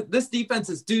 This defense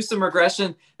is due some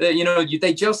regression.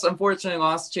 They just unfortunately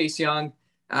lost Chase Young.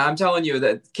 I'm telling you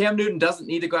that Cam Newton doesn't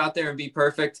need to go out there and be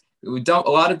perfect. A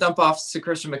lot of dump offs to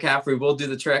Christian McCaffrey will do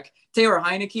the trick. Taylor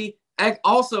Heineke,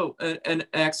 also an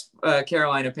ex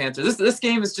Carolina Panther. This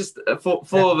game is just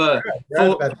full of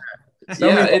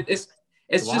it's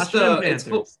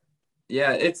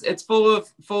full of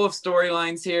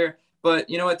storylines here. But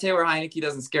you know what? Taylor Heinicke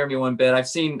doesn't scare me one bit. I've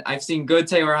seen good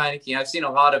Taylor Heinicke. I've seen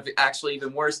a lot of actually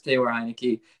even worse Taylor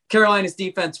Heinicke. Carolina's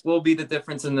defense will be the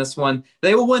difference in this one.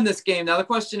 They will win this game. Now the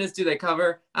question is, do they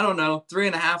cover? I don't know.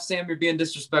 3.5, Sam, you're being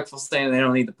disrespectful saying they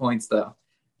don't need the points though.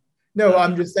 No,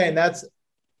 I'm just saying that's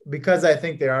because I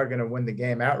think they are going to win the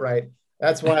game outright.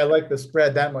 That's why I like the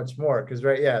spread that much more. Because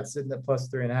it's sitting at plus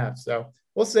 3.5. So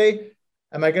we'll see.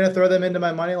 Am I going to throw them into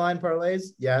my money line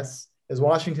parlays? Yes. Is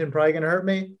Washington probably going to hurt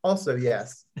me? Also,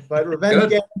 yes. But revenge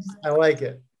games, I like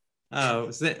it.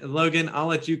 Oh, Logan, I'll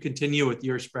let you continue with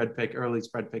your early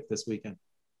spread pick this weekend.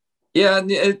 Yeah,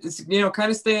 it's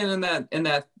kind of staying in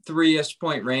that 3-ish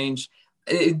point range.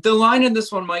 The line in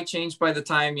this one might change by the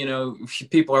time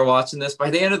people are watching this. By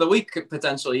the end of the week,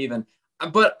 potentially even.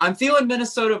 But I'm feeling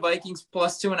Minnesota Vikings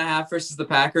plus 2.5 versus the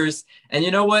Packers. And you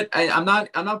know what? I'm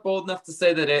not bold enough to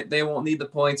say that they won't need the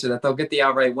points or that they'll get the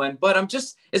outright win. But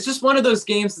it's just one of those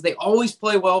games that they always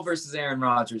play well versus Aaron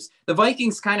Rodgers. The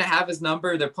Vikings kind of have his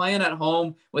number. They're playing at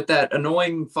home with that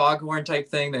annoying foghorn type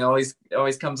thing that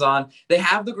always comes on. They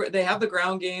have the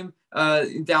ground game.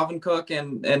 Dalvin Cook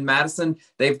and Madison.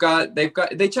 They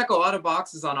check a lot of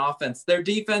boxes on offense. Their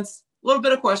defense, a little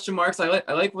bit of question marks. I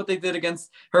like what they did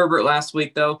against Herbert last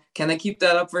week, though. Can they keep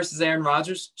that up versus Aaron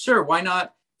Rodgers? Sure, why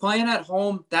not? Playing at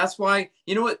home, that's why.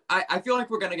 You know what? I feel like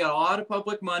we're going to get a lot of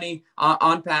public money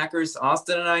on Packers.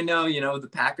 Austin and I know, the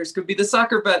Packers could be the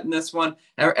sucker bet in this one.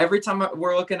 Every time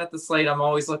we're looking at the slate, I'm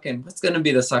always looking, what's going to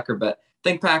be the sucker bet? I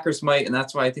think Packers might, and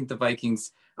that's why I think the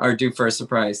Vikings are due for a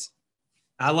surprise.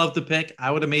 I love the pick.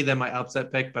 I would have made them my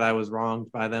upset pick, but I was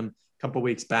wronged by them a couple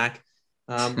weeks back.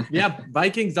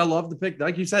 Vikings, I love the pick.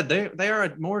 Like you said, they are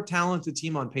a more talented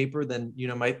team on paper than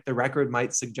the record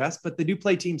might suggest, but they do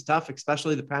play teams tough,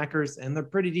 especially the Packers, and they're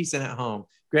pretty decent at home.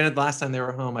 Granted, last time they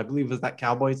were home, I believe was that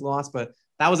Cowboys loss, but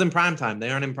that was in prime time. They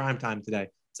aren't in prime time today,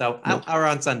 or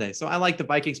on Sunday. So I like the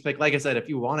Vikings pick. Like I said, if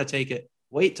you want to take it,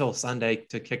 wait till Sunday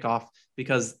to kick off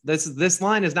because this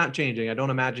line is not changing. I don't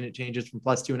imagine it changes from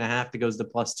plus 2.5 to goes to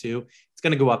plus 2. It's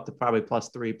going to go up to probably plus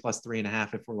 3, plus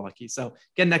 3.5 if we're lucky. So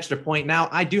get an extra point. Now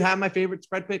I do have my favorite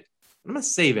spread pick. I'm going to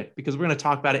save it because we're going to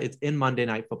talk about it. It's in Monday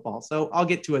Night Football. So I'll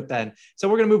get to it then. So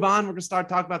we're going to move on. We're going to start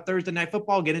talking about Thursday Night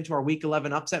Football, get into our Week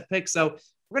 11 upset pick. So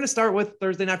we're going to start with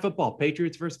Thursday Night Football.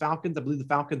 Patriots versus Falcons. I believe the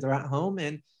Falcons are at home.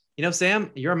 And, Sam,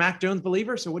 you're a Mac Jones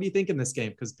believer. So what do you think in this game?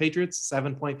 Because Patriots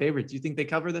 7-point favorites. Do you think they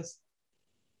cover this?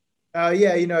 I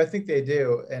think they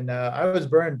do. And I was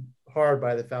burned hard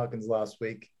by the Falcons last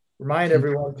week. Remind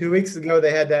everyone, 2 weeks ago,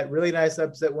 they had that really nice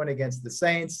upset win against the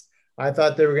Saints. I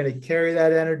thought they were going to carry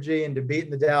that energy into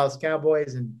beating the Dallas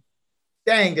Cowboys, and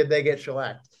dang, did they get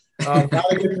shellacked.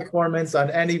 Not a good performance on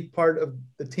any part of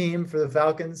the team for the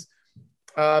Falcons.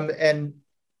 And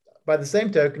by the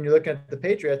same token, you're looking at the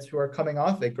Patriots, who are coming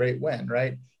off a great win,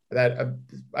 right? That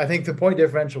I think the point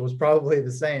differential was probably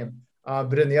the same,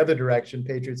 but in the other direction,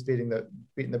 Patriots beating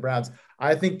the Browns.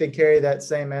 I think they carry that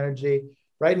same energy.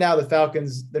 Right now, the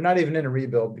Falcons, they're not even in a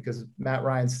rebuild because Matt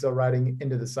Ryan's still riding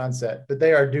into the sunset, but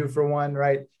they are due for one,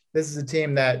 right? This is a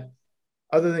team that,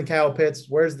 other than Kyle Pitts,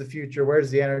 where's the future?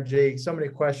 Where's the energy? So many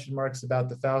question marks about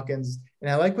the Falcons. And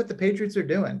I like what the Patriots are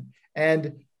doing.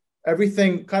 And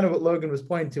everything, kind of what Logan was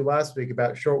pointing to last week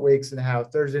about short weeks and how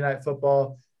Thursday Night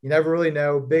Football, you never really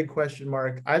know, big question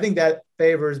mark. I think that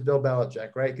favors Bill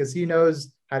Belichick, right? Because he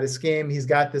knows how to scheme. He's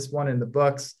got this one in the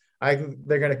books.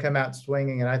 They're going to come out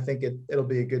swinging, and I think it'll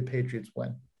be a good Patriots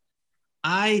win.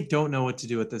 I don't know what to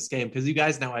do with this game because you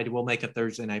guys know I will make a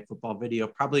Thursday Night Football video,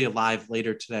 probably live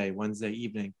later today, Wednesday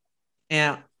evening.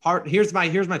 And here's my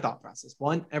thought process.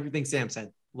 One, everything Sam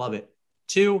said, love it.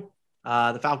 Two,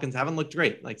 the Falcons haven't looked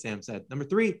great, like Sam said. Number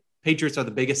three, Patriots are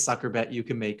the biggest sucker bet you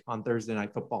can make on Thursday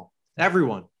Night Football.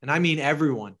 Everyone, and I mean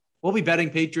everyone, will be betting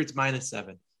Patriots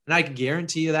 -7. And I can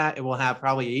guarantee you that it will have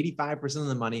probably 85% of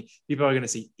the money. People are going to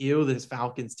see, ew, this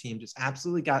Falcons team just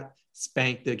absolutely got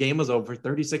spanked. The game was over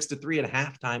 36-3 at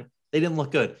halftime. They didn't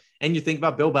look good. And you think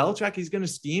about Bill Belichick, he's going to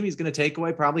scheme. He's going to take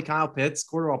away probably Kyle Pitts.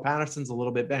 Cordarrelle Patterson's a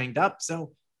little bit banged up.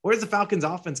 So where's the Falcons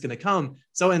offense going to come?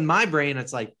 So in my brain,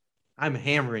 it's like, I'm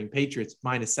hammering Patriots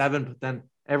 -7, but then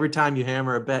every time you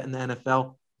hammer a bet in the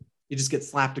NFL, you just get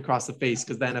slapped across the face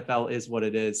because the NFL is what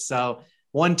it is. So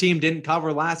one team didn't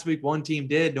cover last week. One team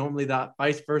did. Normally the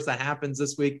vice versa happens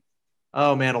this week.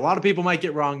 Oh man, a lot of people might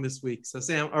get wrong this week. So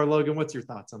Sam or Logan, what's your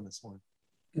thoughts on this one?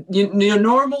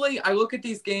 Normally I look at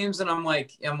these games and I'm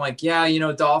like,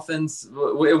 yeah, Dolphins,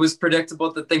 it was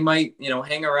predictable that they might,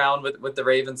 hang around with the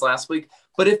Ravens last week.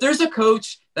 But if there's a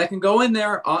coach that can go in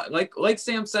there, like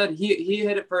Sam said, he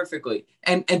hit it perfectly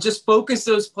and just focus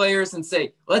those players and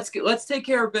say, let's take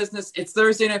care of business. It's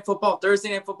Thursday Night Football. Thursday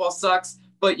Night Football sucks.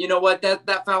 But you know what?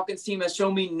 That Falcons team has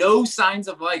shown me no signs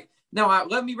of life. Now,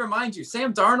 let me remind you,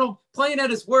 Sam Darnold, playing at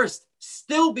his worst,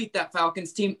 still beat that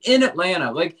Falcons team in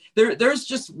Atlanta. Like there's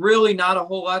just really not a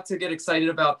whole lot to get excited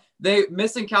about. They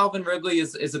missing Calvin Ridley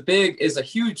is a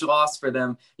huge loss for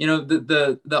them. You know,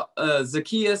 the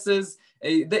Zacchaeuses,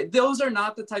 those are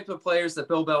not the type of players that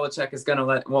Bill Belichick is going to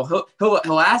let. Well,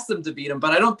 he'll ask them to beat him,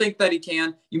 but I don't think that he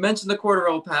can. You mentioned the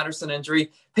Cordarrelle Patterson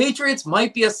injury. Patriots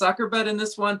might be a sucker bet in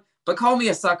this one, but call me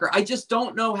a sucker. I just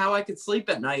don't know how I could sleep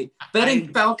at night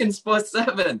betting Falcons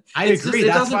 +7. I agree.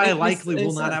 That's why I likely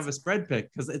will not have a spread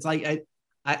pick, because it's like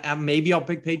I maybe I'll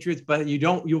pick Patriots, but you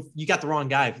got the wrong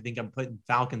guy if you think I'm putting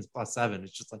Falcons +7.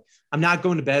 It's just like I'm not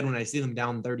going to bed when I see them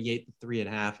down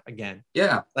 38-3.5 again.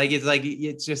 Yeah,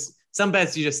 it's just some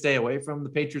bets you just stay away from. The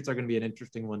Patriots are going to be an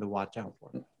interesting one to watch out for.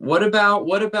 What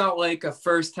about like a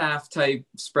first half type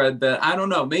spread bet? I don't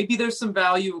know. Maybe there's some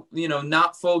value,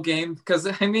 not full game. Because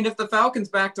I mean, if the Falcons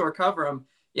backdoor cover them,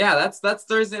 yeah, that's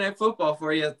Thursday Night Football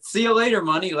for you. See you later,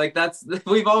 money. Like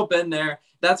we've all been there.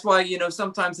 That's why,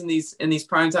 sometimes in these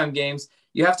primetime games,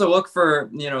 you have to look for,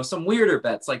 some weirder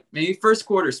bets, like maybe first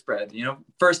quarter spread,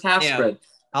 first half spread.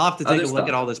 I'll have to take a look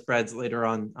at all the spreads later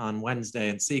on Wednesday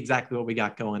and see exactly what we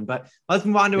got going. But let's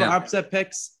move on to our upset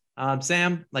picks.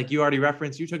 Sam, like you already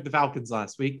referenced, you took the Falcons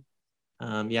last week. We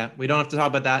don't have to talk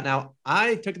about that. Now,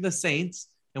 I took the Saints,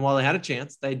 and while they had a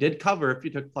chance, they did cover. If you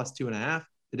took +2.5,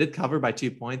 they did cover by 2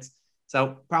 points.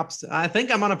 So props. I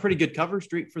think I'm on a pretty good cover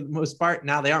streak for the most part.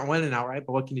 Now they aren't winning outright,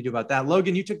 but what can you do about that?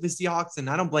 Logan, you took the Seahawks, and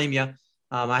I don't blame you.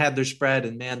 I had their spread,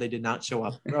 and man, they did not show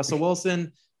up. Russell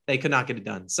Wilson, they could not get it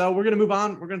done. So we're going to move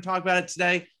on. We're going to talk about it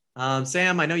today.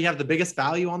 Sam, I know you have the biggest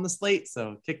value on the slate,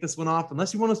 so kick this one off.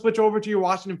 Unless you want to switch over to your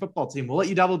Washington football team, we'll let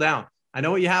you double down. I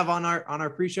know what you have on our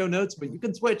pre-show notes, but you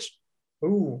can switch.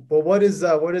 Ooh, well, what is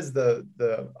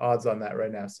the odds on that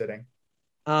right now sitting?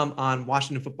 On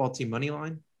Washington football team money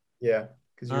line. Yeah,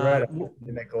 because you're right.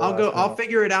 I'll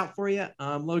figure it out for you.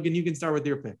 Logan, you can start with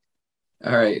your pick.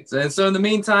 All right. And so in the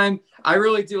meantime, I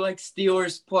really do like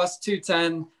Steelers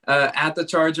 +210 at the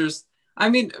Chargers. I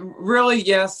mean, really,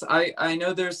 yes, I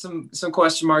know there's some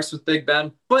question marks with Big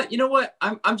Ben, but you know what?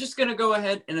 I'm just going to go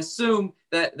ahead and assume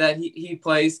that he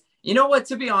plays. You know what?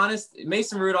 To be honest,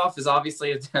 Mason Rudolph is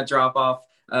obviously a drop off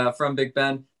from Big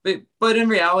Ben. But in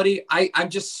reality, I'm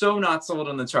just so not sold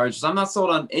on the Chargers. I'm not sold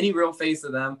on any real face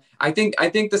of them. I think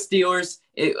the Steelers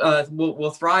will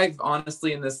thrive,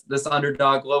 honestly, in this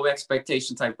underdog, low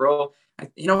expectation type role.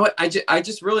 You know what? I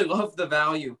just really love the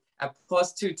value at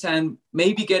 +210,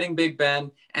 maybe getting Big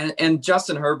Ben. And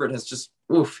Justin Herbert has just,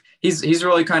 he's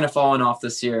really kind of fallen off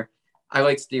this year. I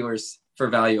like Steelers for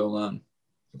value alone.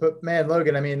 But man,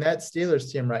 Logan, I mean, that Steelers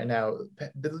team right now,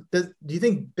 do you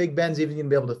think Big Ben's even going to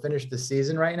be able to finish the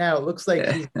season right now? It looks like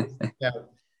he's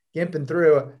gimping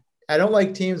through. I don't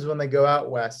like teams when they go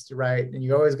out west, right? And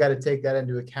you always got to take that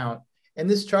into account. And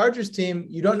this Chargers team,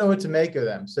 you don't know what to make of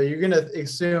them. So you're going to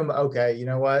assume, okay, you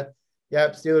know what?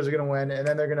 Yep, Steelers are going to win. And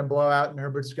then they're going to blow out, and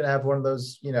Herbert's going to have one of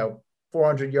those,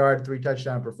 400-yard,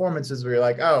 3-touchdown performances where you're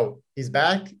like, oh, he's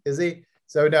back? Is he?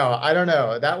 So no, I don't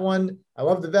know. That one, I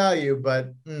love the value,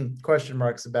 but question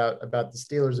marks about the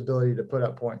Steelers' ability to put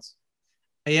up points.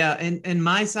 Yeah, and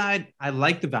my side, I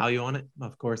like the value on it.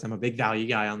 Of course, I'm a big value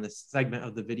guy on this segment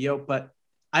of the video, but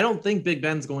I don't think Big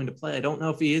Ben's going to play. I don't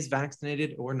know if he is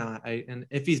vaccinated or not. And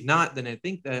if he's not, then I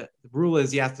think the rule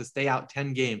is he has to stay out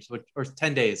 10 games, or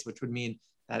 10 days, which would mean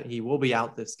that he will be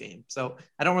out this game. So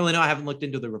I don't really know. I haven't looked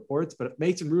into the reports, but if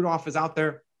Mason Rudolph is out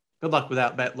there, good luck with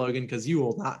that bet, Logan, because you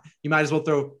will not. You might as well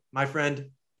throw my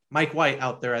friend Mike White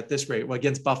out there at this rate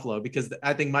against Buffalo, because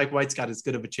I think Mike White's got as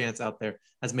good of a chance out there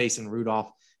as Mason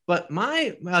Rudolph. But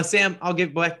Sam, I'll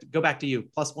go back to you.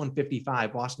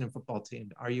 +155 Washington football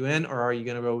team. Are you in, or are you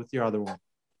going to go with your other one?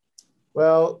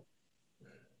 Well,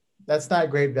 that's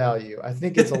not great value. I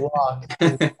think it's a lock.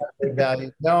 Great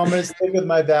value. No, I'm going to stick with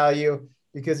my value,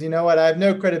 because you know what? I have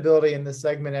no credibility in this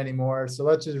segment anymore. So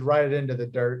let's just write it into the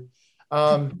dirt.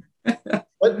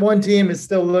 But one team is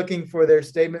still looking for their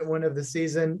statement win of the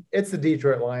season. It's the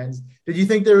Detroit Lions. Did you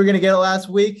think they were going to get it last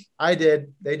week? I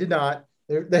did. They did not.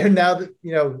 They're now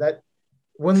that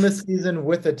winless season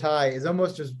with a tie is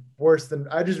almost just worse than.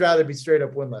 I'd just rather be straight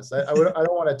up winless. I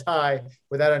don't want to tie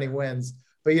without any wins.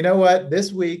 But you know what?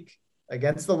 This week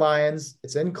against the Lions,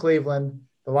 it's in Cleveland.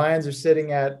 The Lions are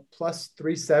sitting at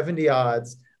 +370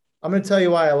 odds. I'm going to tell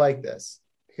you why I like this.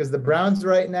 Because the Browns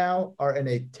right now are in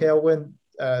a tailspin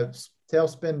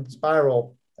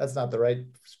spiral. That's not the right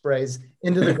phrase.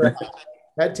 Into the ground.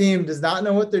 That team does not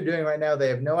know what they're doing right now. They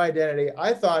have no identity.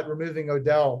 I thought removing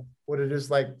Odell would have just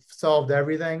solved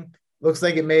everything. looks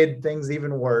like it made things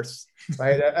even worse,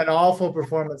 right? An awful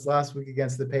performance last week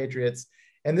against the Patriots.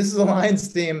 And this is a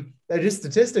Lions team that, just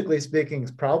statistically speaking,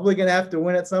 is probably going to have to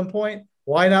win at some point.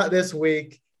 Why not this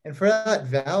week? And for that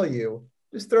value,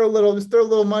 just throw a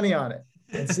little money on it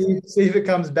and see if it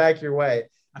comes back your way.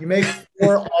 You make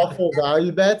 4 awful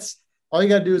value bets, all you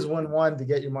got to do is win 1 to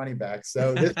get your money back.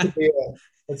 So this would be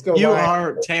let's go. You Lions.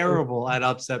 are terrible at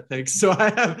upset picks. So I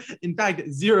have, in fact,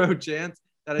 0 chance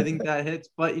that I think that hits.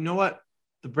 But you know what?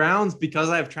 The Browns, because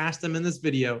I have trashed them in this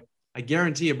video, I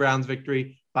guarantee a Browns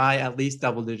victory by at least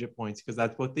double-digit points, because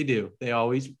that's what they do. They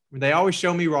always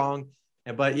show me wrong.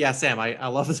 But yeah, Sam, I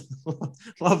love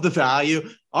the value.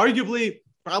 Arguably,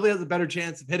 probably has a better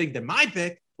chance of hitting than my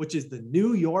pick, which is the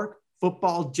New York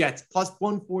Football Jets plus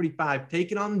 145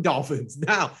 taking on the Dolphins.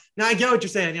 Now I get what you're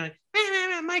saying. You're like,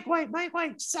 Mike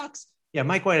White sucks. Yeah,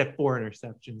 Mike White had 4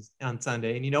 interceptions on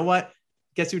Sunday. And you know what?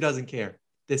 Guess who doesn't care?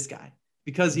 This guy.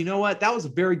 Because you know what? That was a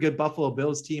very good Buffalo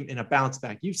Bills team in a bounce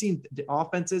back. You've seen the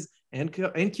offenses and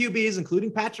QBs,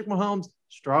 including Patrick Mahomes,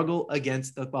 struggle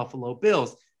against the Buffalo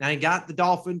Bills. Now you got the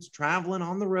Dolphins traveling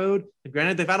on the road. And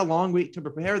granted, they've had a long week to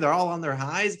prepare. They're all on their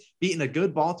highs, beating a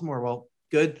good Baltimore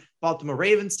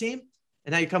Ravens team.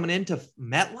 And now you're coming into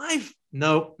MetLife?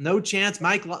 No chance.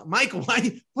 Michael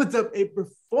White puts up a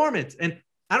performance. And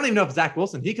I don't even know if Zach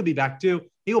Wilson, he could be back too.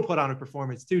 He will put on a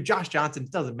performance too. Josh Johnson,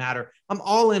 it doesn't matter. I'm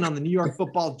all in on the New York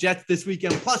Football Jets this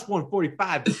weekend, plus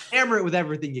 145. Hammer it with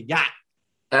everything you got.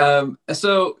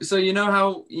 So you know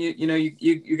how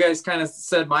you guys kind of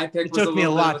said my pick. It took me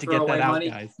a lot to get that out, money.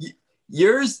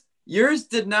 Guys. Yours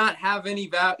did not have any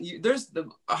value. There's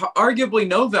arguably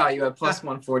no value at plus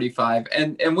 145,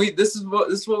 and this is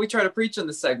what we try to preach in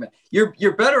this segment.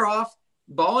 You're better off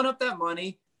balling up that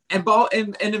money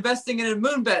and investing in a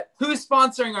moon bet. Who's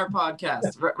sponsoring our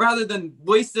podcast rather than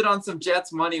waste it on some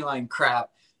Jets money line crap?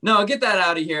 No, get that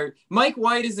out of here. Mike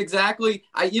White is exactly.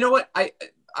 You know what? I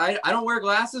don't wear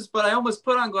glasses, but I almost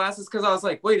put on glasses because I was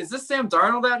like, wait, is this Sam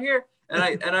Darnold out here? And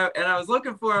I was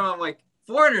looking for him. I'm like,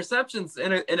 4 interceptions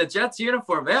in a Jets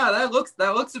uniform. Yeah,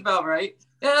 that looks about right.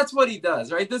 Yeah, that's what he does,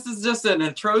 right? This is just an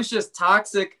atrocious,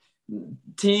 toxic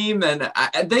team, and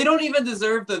they don't even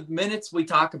deserve the minutes we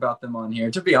talk about them on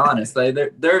here. To be honest,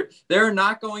 they're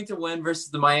not going to win versus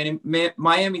the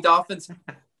Miami Dolphins.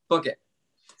 Book it.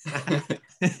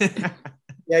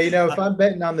 Yeah, if I'm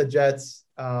betting on the Jets,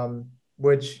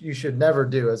 which you should never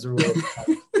do as a rule,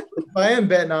 if I am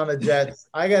betting on the Jets,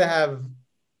 I gotta have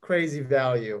crazy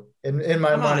value in my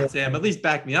Come money. On, Sam, at least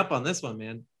back me up on this one,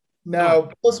 man. No,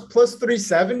 plus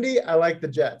 370, I like the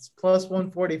Jets. Plus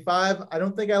 145, I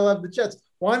don't think I love the Jets.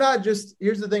 Why not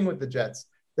here's the thing with the Jets.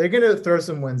 They're going to throw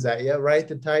some wins at you, right?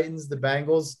 The Titans, the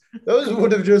Bengals, those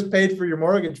would have just paid for your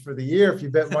mortgage for the year if you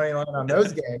bet money line on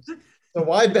those games. So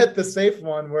why bet the safe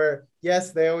one where,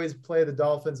 yes, they always play the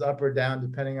Dolphins up or down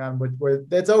depending on where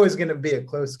that's always going to be a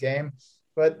close game,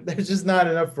 but there's just not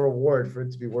enough reward for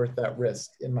it to be worth that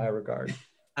risk in my regard.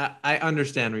 I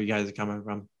understand where you guys are coming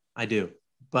from. I do.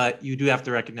 But you do have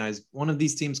to recognize one of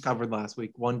these teams covered last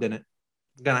week. One didn't.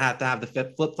 You're going to have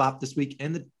the flip-flop this week.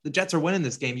 And the Jets are winning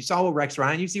this game. You saw what Rex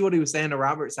Ryan, you see what he was saying to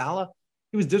Robert Saleh?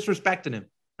 He was disrespecting him.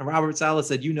 And Robert Saleh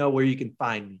said, you know where you can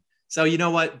find me. So you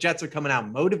know what? Jets are coming out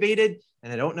motivated,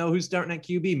 and I don't know who's starting at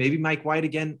QB. Maybe Mike White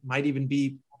again might even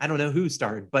be, I don't know who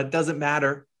started, but it doesn't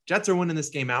matter. Jets are winning this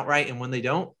game outright. And when they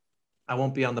don't, I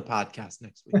won't be on the podcast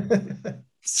next week.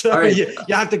 So right. you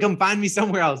have to come find me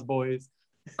somewhere else, boys.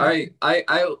 All right, I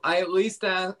at least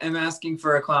am asking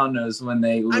for a clown nose when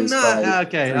they lose. I'm not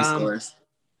okay. 3 scores.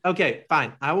 Okay,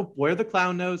 fine. I will wear the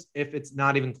clown nose if it's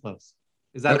not even close.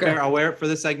 Is that fair? I'll wear it for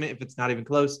this segment if it's not even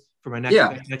close for my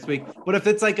next week. But if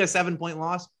it's like a 7-point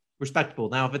loss, respectable.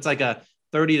 Now, if it's like a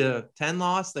 30-10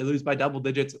 loss, they lose by double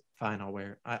digits. Fine, I'll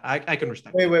wear it. I can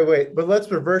respect. Wait. But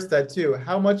let's reverse that too.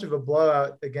 How much of a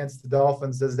blowout against the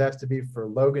Dolphins does it have to be for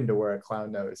Logan to wear a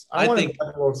clown nose? I want to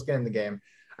have a little skin in the game.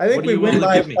 I think we win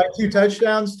by 2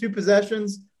 touchdowns, 2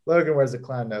 possessions. Logan wears a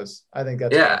clown nose. I think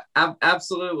that's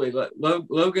absolutely.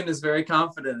 Logan is very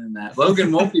confident in that.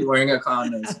 Logan won't be wearing a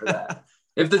clown nose for that.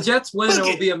 If the Jets win, it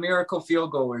will be a miracle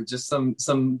field goal or just some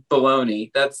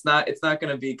baloney. It's not going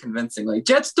to be convincingly.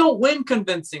 Jets don't win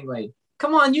convincingly.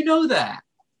 Come on, you know that.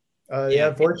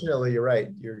 Unfortunately, you're right.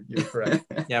 You're correct.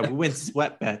 Yeah, we win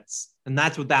sweat bets, and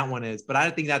that's what that one is. But I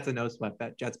think that's a no sweat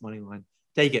bet. Jets money line.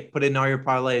 Take it. Put it in all your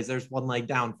parlays. There's one leg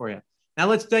down for you. Now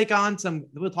let's take on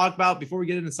we'll talk about before we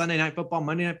get into Sunday Night Football,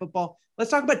 Monday Night Football. Let's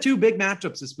talk about 2 big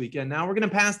matchups this weekend. Now we're going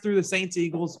to pass through the Saints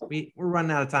Eagles. We're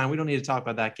running out of time. We don't need to talk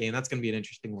about that game. That's going to be an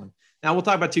interesting one. Now we'll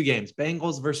talk about two games,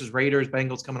 Bengals versus Raiders.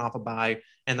 Bengals coming off a bye,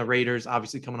 and the Raiders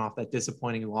obviously coming off that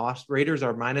disappointing loss. Raiders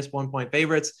are minus 1 point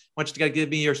favorites. I want you to give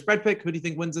me your spread pick. Who do you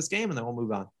think wins this game? And then we'll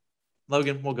move on.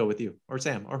 Logan, we'll go with you, or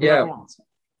Sam, or whoever wants.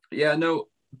 Yeah, no,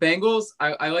 Bengals.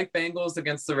 I like Bengals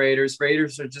against the Raiders.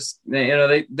 Raiders are just,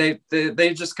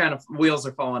 they just kind of wheels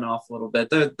are falling off a little bit.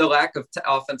 The lack of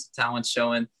offensive talent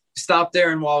showing. You stop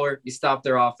Darren Waller, you stop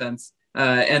their offense,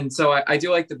 and so I do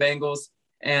like the Bengals.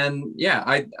 And yeah,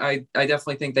 I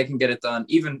definitely think they can get it done,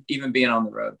 even being on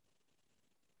the road.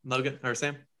 Logan or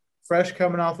Sam? Fresh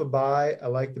coming off a bye. I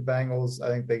like the Bengals. I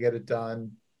think they get it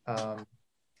done.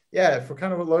 Yeah, for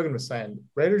kind of what Logan was saying,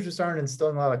 Raiders just aren't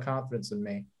instilling a lot of confidence in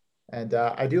me. And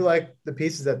I do like the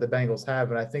pieces that the Bengals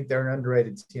have, and I think they're an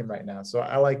underrated team right now. So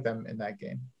I like them in that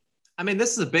game. I mean,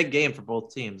 this is a big game for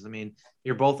both teams. I mean,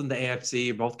 you're both in the AFC.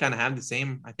 You both kind of have the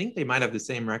same – I think they might have the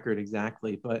same record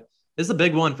exactly, but – this is a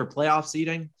big one for playoff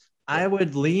seeding. I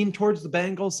would lean towards the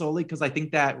Bengals solely because I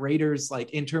think that Raiders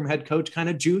like interim head coach kind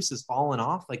of juice has fallen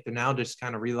off. Like they're now just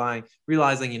kind of realizing,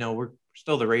 we're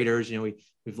still the Raiders.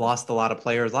 We've lost a lot of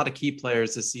players, a lot of key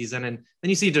players this season. And then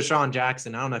you see Deshaun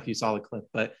Jackson. I don't know if you saw the clip,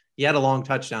 but he had a long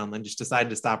touchdown, then just decided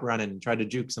to stop running and try to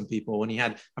juke some people when he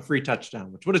had a free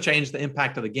touchdown, which would have changed the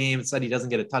impact of the game. Instead, he doesn't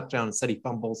get a touchdown. Instead, he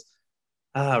fumbles.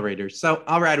 Raiders. So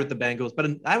I'll ride with the Bengals, but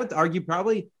I would argue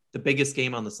probably the biggest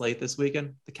game on the slate this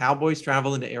weekend. The Cowboys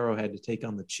travel into Arrowhead to take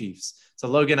on the Chiefs. So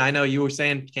Logan, I know you were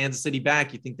saying Kansas City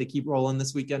back. You think they keep rolling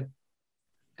this weekend?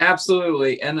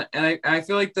 Absolutely. And I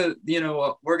feel like we're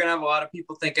going to have a lot of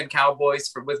people thinking Cowboys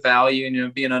with value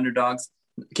and, being underdogs.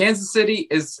 Kansas City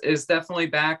is definitely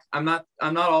back. I'm not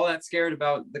all that scared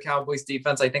about the Cowboys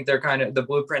defense. I think they're the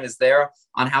blueprint is there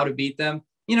on how to beat them,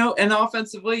 and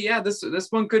offensively, yeah, this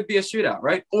one could be a shootout,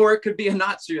 right? Or it could be a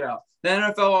not shootout. The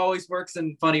NFL always works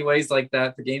in funny ways like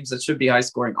that. The games that should be high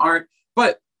scoring aren't,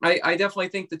 but I definitely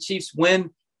think the Chiefs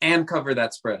win and cover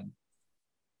that spread.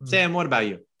 Sam, what about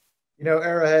you?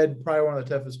 Arrowhead, probably one of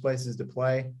the toughest places to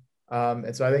play.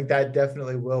 And so I think that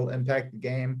definitely will impact the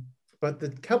game. But the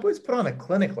Cowboys put on a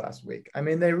clinic last week. I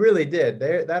mean, they really did.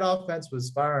 That offense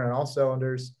was firing on all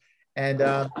cylinders. And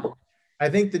I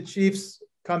think the Chiefs'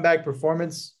 comeback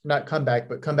performance, not comeback,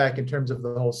 but comeback in terms of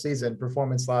the whole season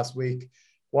performance last week,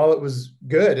 while it was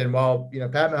good and while,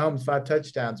 Pat Mahomes 5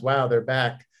 touchdowns, wow, they're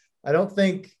back. I don't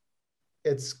think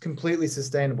it's completely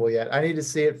sustainable yet. I need to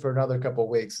see it for another couple of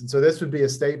weeks. And so this would be a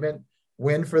statement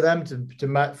win for them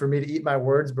for me to eat my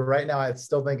words. But right now, I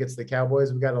still think it's the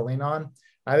Cowboys we got to lean on.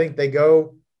 I think they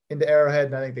go into Arrowhead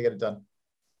and I think they get it done.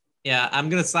 Yeah, I'm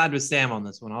going to side with Sam on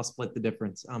this one. I'll split the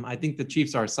difference. I think the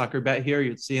Chiefs are a sucker bet here.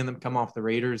 You're seeing them come off the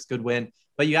Raiders, good win.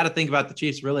 But you got to think about the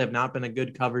Chiefs really have not been a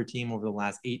good cover team over the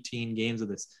last 18 games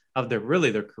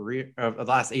their career of the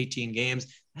last 18 games.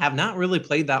 Have not really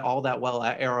played all that well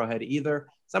at Arrowhead either.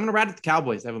 So I'm going to ride with the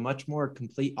Cowboys. They have a much more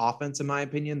complete offense, in my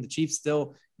opinion. The Chiefs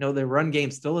still, their run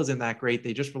game still isn't that great.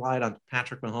 They just relied on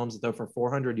Patrick Mahomes to throw for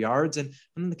 400 yards. And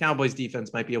the Cowboys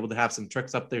defense might be able to have some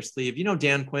tricks up their sleeve.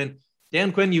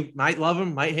 Dan Quinn, you might love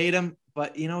him, might hate him,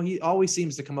 but, he always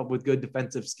seems to come up with good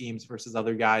defensive schemes versus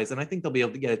other guys. And I think they'll be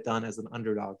able to get it done as an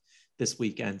underdog this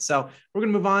weekend. So we're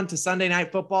going to move on to Sunday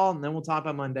Night Football, and then we'll talk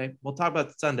about Monday. We'll talk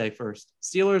about Sunday first.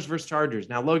 Steelers versus Chargers.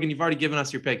 Now, Logan, you've already given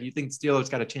us your pick. You think Steelers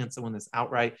got a chance to win this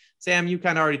outright. Sam, you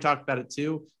kind of already talked about it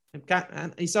too.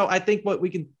 And so I think what we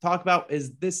can talk about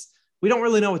is this. We don't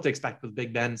really know what to expect with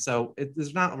Big Ben. So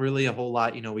there's not really a whole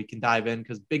lot, we can dive in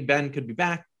because Big Ben could be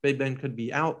back. Big Ben could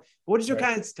be out. But what is your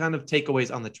kind of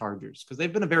takeaways on the Chargers? Because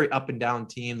they've been a very up and down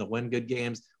team. They'll win good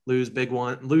games, lose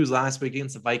last week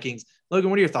against the Vikings.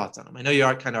 Logan, what are your thoughts on them? I know you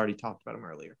kind of already talked about them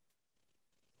earlier.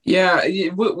 Yeah,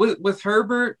 with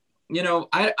Herbert,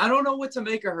 I don't know what to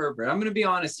make of Herbert. I'm going to be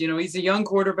honest. He's a young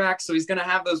quarterback, so he's going to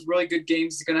have those really good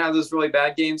games. He's going to have those really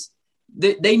bad games.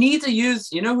 They need to use,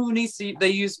 who needs to,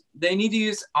 they need to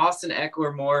use Austin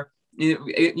Eckler more,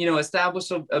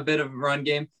 establish a bit of a run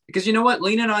game because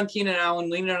leaning on Keenan Allen,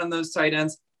 leaning on those tight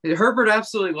ends, Herbert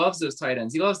absolutely loves those tight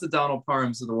ends. He loves the Donald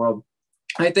Parhams of the world.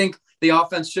 I think the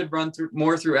offense should run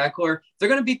more through Eckler. They're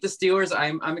going to beat the Steelers.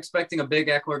 I'm expecting a big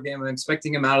Eckler game. I'm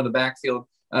expecting him out of the backfield,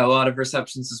 a lot of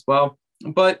receptions as well.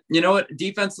 But you know what?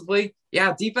 Defensively,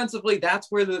 that's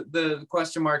where the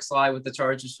question marks lie with the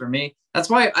Chargers for me. That's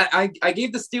why I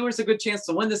gave the Steelers a good chance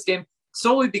to win this game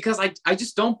solely because I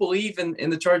just don't believe in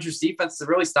the Chargers defense to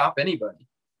really stop anybody.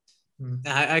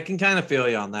 I can kind of feel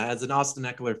you on that. As an Austin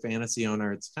Eckler fantasy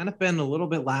owner, it's kind of been a little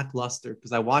bit lackluster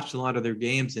because I watched a lot of their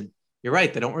games and you're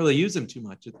right. They don't really use him too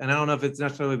much. And I don't know if it's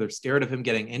necessarily they're scared of him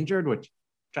getting injured, which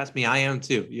trust me, I am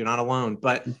too. You're not alone.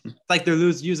 But it's like they're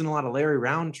using a lot of Larry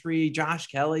Roundtree, Josh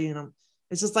Kelly, and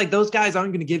it's just like those guys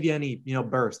aren't going to give you any,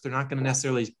 burst. They're not going to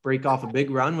necessarily break off a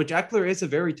big run, which Eckler is a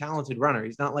very talented runner.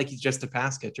 He's not like he's just a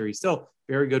pass catcher. He's still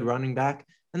very good running back.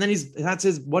 And then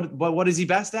what is he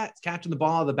best at? It's catching the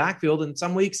ball out of the backfield. And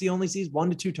some weeks he only sees 1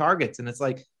 to 2 targets. And it's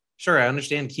like, sure, I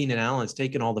understand Keenan Allen is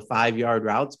taking all the 5-yard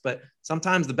routes, but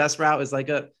sometimes the best route is like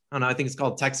I don't know, I think it's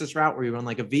called Texas route where you run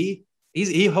like a V.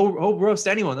 He'll roast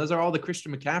anyone. Those are all the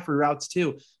Christian McCaffrey routes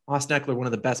too. Austin Eckler, one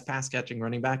of the best pass catching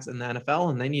running backs in the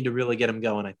NFL, and they need to really get him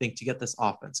going, I think, to get this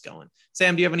offense going.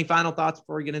 Sam, do you have any final thoughts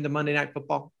before we get into Monday Night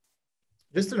Football?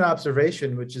 Just an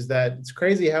observation, which is that it's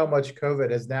crazy how much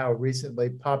COVID has now recently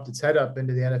popped its head up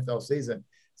into the NFL season.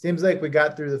 Seems like we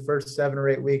got through the first 7 or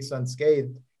 8 weeks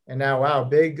unscathed, and now, wow,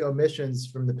 big omissions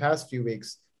from the past few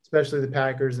weeks, especially the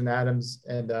Packers and Adams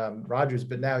and Rodgers.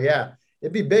 But now, yeah,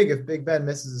 it'd be big if Big Ben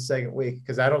misses the second week,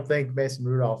 because I don't think Mason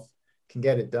Rudolph can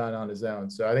get it done on his own.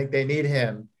 So I think they need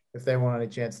him if they want any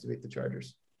chance to beat the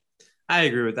Chargers. I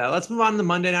agree with that. Let's move on to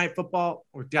Monday Night Football.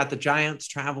 We've got the Giants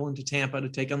traveling to Tampa to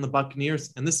take on the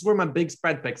Buccaneers. And this is where my big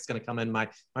spread pick is going to come in. My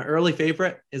early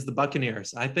favorite is the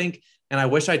Buccaneers. I think, and I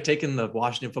wish I'd taken the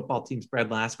Washington football team spread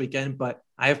last weekend, but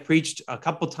I have preached a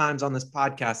couple times on this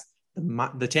podcast.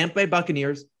 The Tampa Bay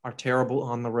Buccaneers are terrible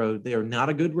on the road. They are not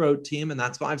a good road team. And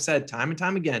that's why I've said time and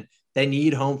time again, they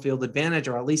need home field advantage,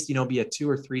 or at least, be a 2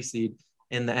 or 3 seed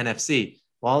in the NFC.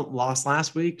 Well, lost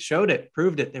last week,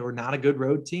 proved it. They were not a good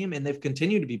road team, and they've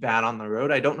continued to be bad on the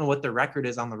road. I don't know what their record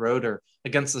is on the road or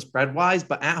against the spread wise,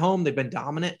 but at home, they've been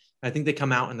dominant. I think they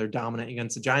come out and they're dominant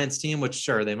against the Giants team, which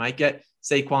sure, they might get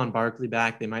Saquon Barkley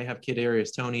back. They might have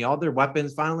Kadarius Toney, all their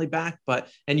weapons finally back.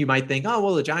 And you might think, oh,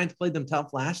 well, the Giants played them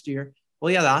tough last year.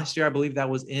 Well, yeah, last year, I believe that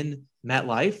was in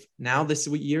MetLife. Now this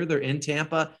year, they're in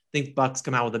Tampa. I think Bucs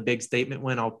come out with a big statement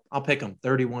win. I'll pick them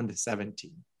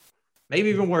 31-17, maybe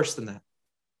even worse than that.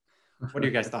 What are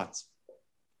your guys' thoughts?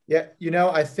 Yeah,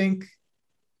 I think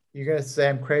you're going to say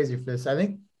I'm crazy for this. I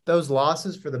think those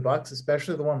losses for the Bucs,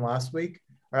 especially the one last week,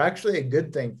 are actually a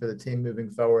good thing for the team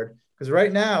moving forward. Because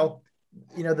right now,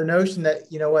 the notion that,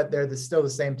 they're still the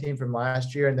same team from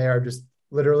last year and they are just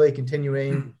literally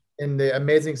continuing in the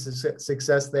amazing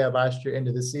success they had last year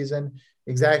into this season,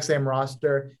 exact same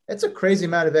roster. It's a crazy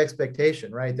amount of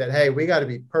expectation, right? That, hey, we got to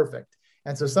be perfect.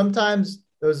 And so sometimes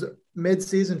those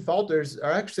mid-season falters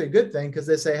are actually a good thing, because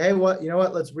they say, hey,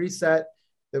 let's reset,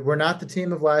 that we're not the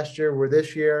team of last year. We're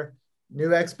this year,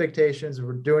 new expectations.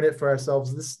 We're doing it for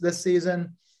ourselves this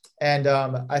season. And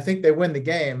I think they win the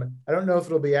game. I don't know if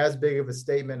it'll be as big of a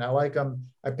statement. I like them.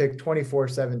 I picked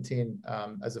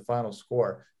 24-17 as a final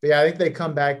score. But yeah, I think they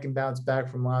come back and bounce back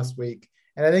from last week.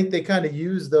 And I think they kind of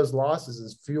use those losses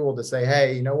as fuel to say,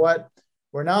 hey, you know what?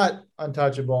 We're not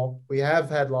untouchable. We have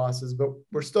had losses, but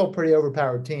we're still a pretty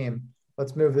overpowered team.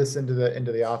 Let's move this into the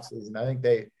offseason. I think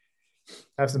they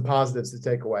have some positives to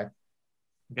take away.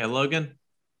 Okay, Logan.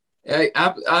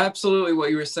 Absolutely what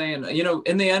you were saying.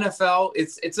 In the NFL,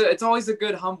 it's always a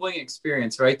good humbling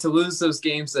experience, right? To lose those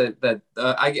games that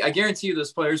I guarantee you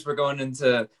those players were going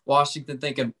into Washington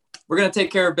thinking we're going to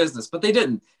take care of business, but they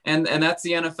didn't. And that's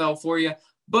the NFL for you.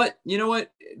 But you know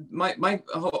what?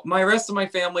 My rest of my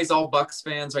family is all Bucs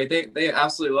fans, right? They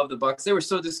absolutely love the Bucs. They were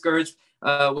so discouraged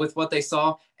with what they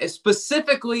saw,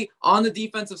 specifically on the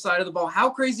defensive side of the ball. How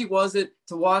crazy was it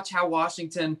to watch how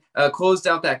Washington closed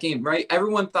out that game, right?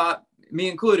 Everyone thought, me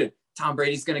included, Tom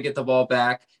Brady's going to get the ball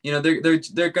back.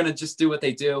 They're going to just do what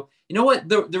they do. You know what?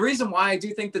 The reason why I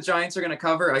do think the Giants are going to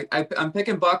cover, I'm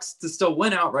picking Bucs to still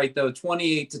win outright, though,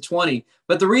 28-20.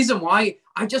 But the reason why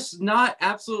I'm just not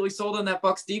absolutely sold on that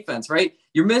Bucs defense, right?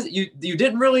 You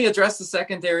didn't really address the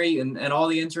secondary and all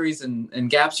the injuries and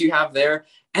gaps you have there.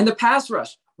 And the pass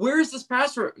rush. Where is this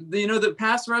pass rush? The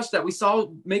pass rush that we saw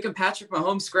making Patrick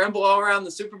Mahomes scramble all around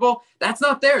the Super Bowl, that's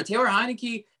not there. Taylor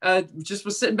Heineke just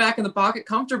was sitting back in the pocket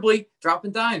comfortably,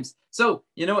 dropping dimes. So,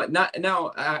 you know what? Now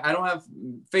I don't have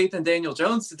faith in Daniel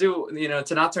Jones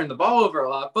to not turn the ball over a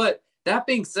lot. But that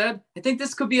being said, I think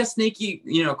this could be a sneaky,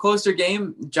 closer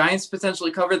game. Giants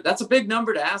potentially cover. That's a big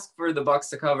number to ask for the Bucs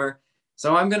to cover.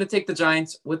 So I'm going to take the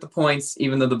Giants with the points,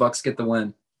 even though the Bucs get the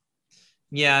win.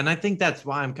 Yeah, and I think that's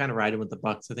why I'm kind of riding with the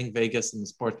Bucs. I think Vegas and the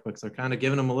sports books are kind of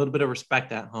giving them a little bit of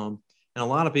respect at home. And a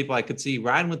lot of people I could see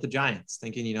riding with the Giants,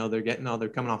 thinking, they're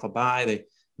coming off a bye. The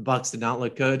Bucs did not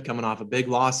look good, coming off a big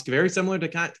loss, very similar to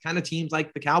kind of teams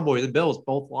like the Cowboys and Bills,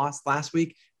 both lost last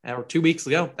week or 2 weeks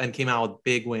ago and came out with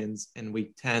big wins in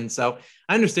week 10. So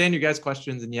I understand your guys'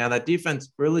 questions. And yeah, that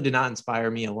defense really did not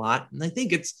inspire me a lot. And I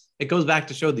think it goes back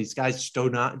to show these guys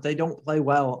they don't play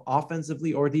well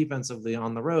offensively or defensively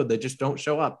on the road. They just don't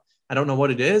show up. I don't know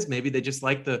what it is. Maybe they just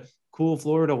like the cool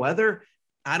Florida weather.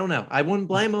 I don't know. I wouldn't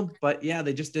blame them, but yeah,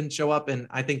 they just didn't show up, and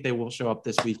I think they will show up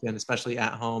this weekend, especially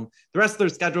at home. The rest of their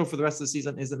schedule for the rest of the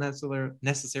season isn't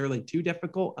necessarily too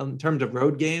difficult in terms of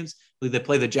road games. I believe they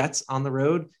play the Jets on the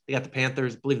road. They got the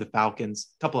Panthers, I believe the Falcons,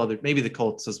 a couple other, maybe the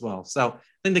Colts as well. So I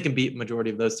think they can beat the majority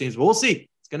of those teams, but we'll see.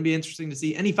 It's going to be interesting to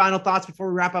see. Any final thoughts before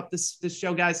we wrap up this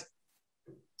show, guys?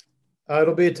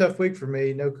 It'll be a tough week for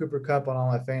me. No Cooper Kupp on all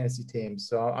my fantasy teams.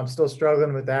 So I'm still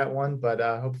struggling with that one, but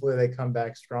hopefully they come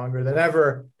back stronger than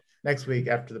ever next week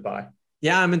after the bye.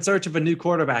 Yeah, I'm in search of a new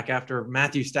quarterback after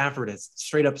Matthew Stafford has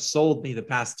straight up sold me the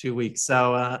past 2 weeks.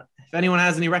 So if anyone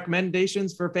has any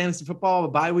recommendations for fantasy football,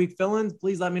 bye week fill-ins,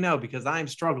 please let me know because I'm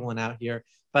struggling out here.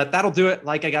 But that'll do it.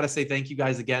 Like, I got to say thank you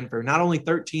guys again for not only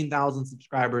 13,000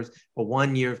 subscribers, but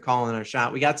 1 year of calling our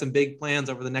shot. We got some big plans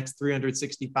over the next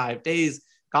 365 days.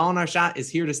 Calling our shot is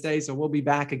here to stay, so we'll be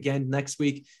back again next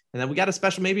week. And then we got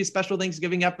maybe a special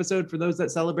Thanksgiving episode for those that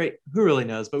celebrate. Who really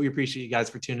knows? But we appreciate you guys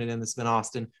for tuning in. This has been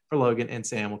Austin for Logan and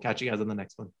Sam. We'll catch you guys on the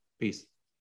next one. Peace.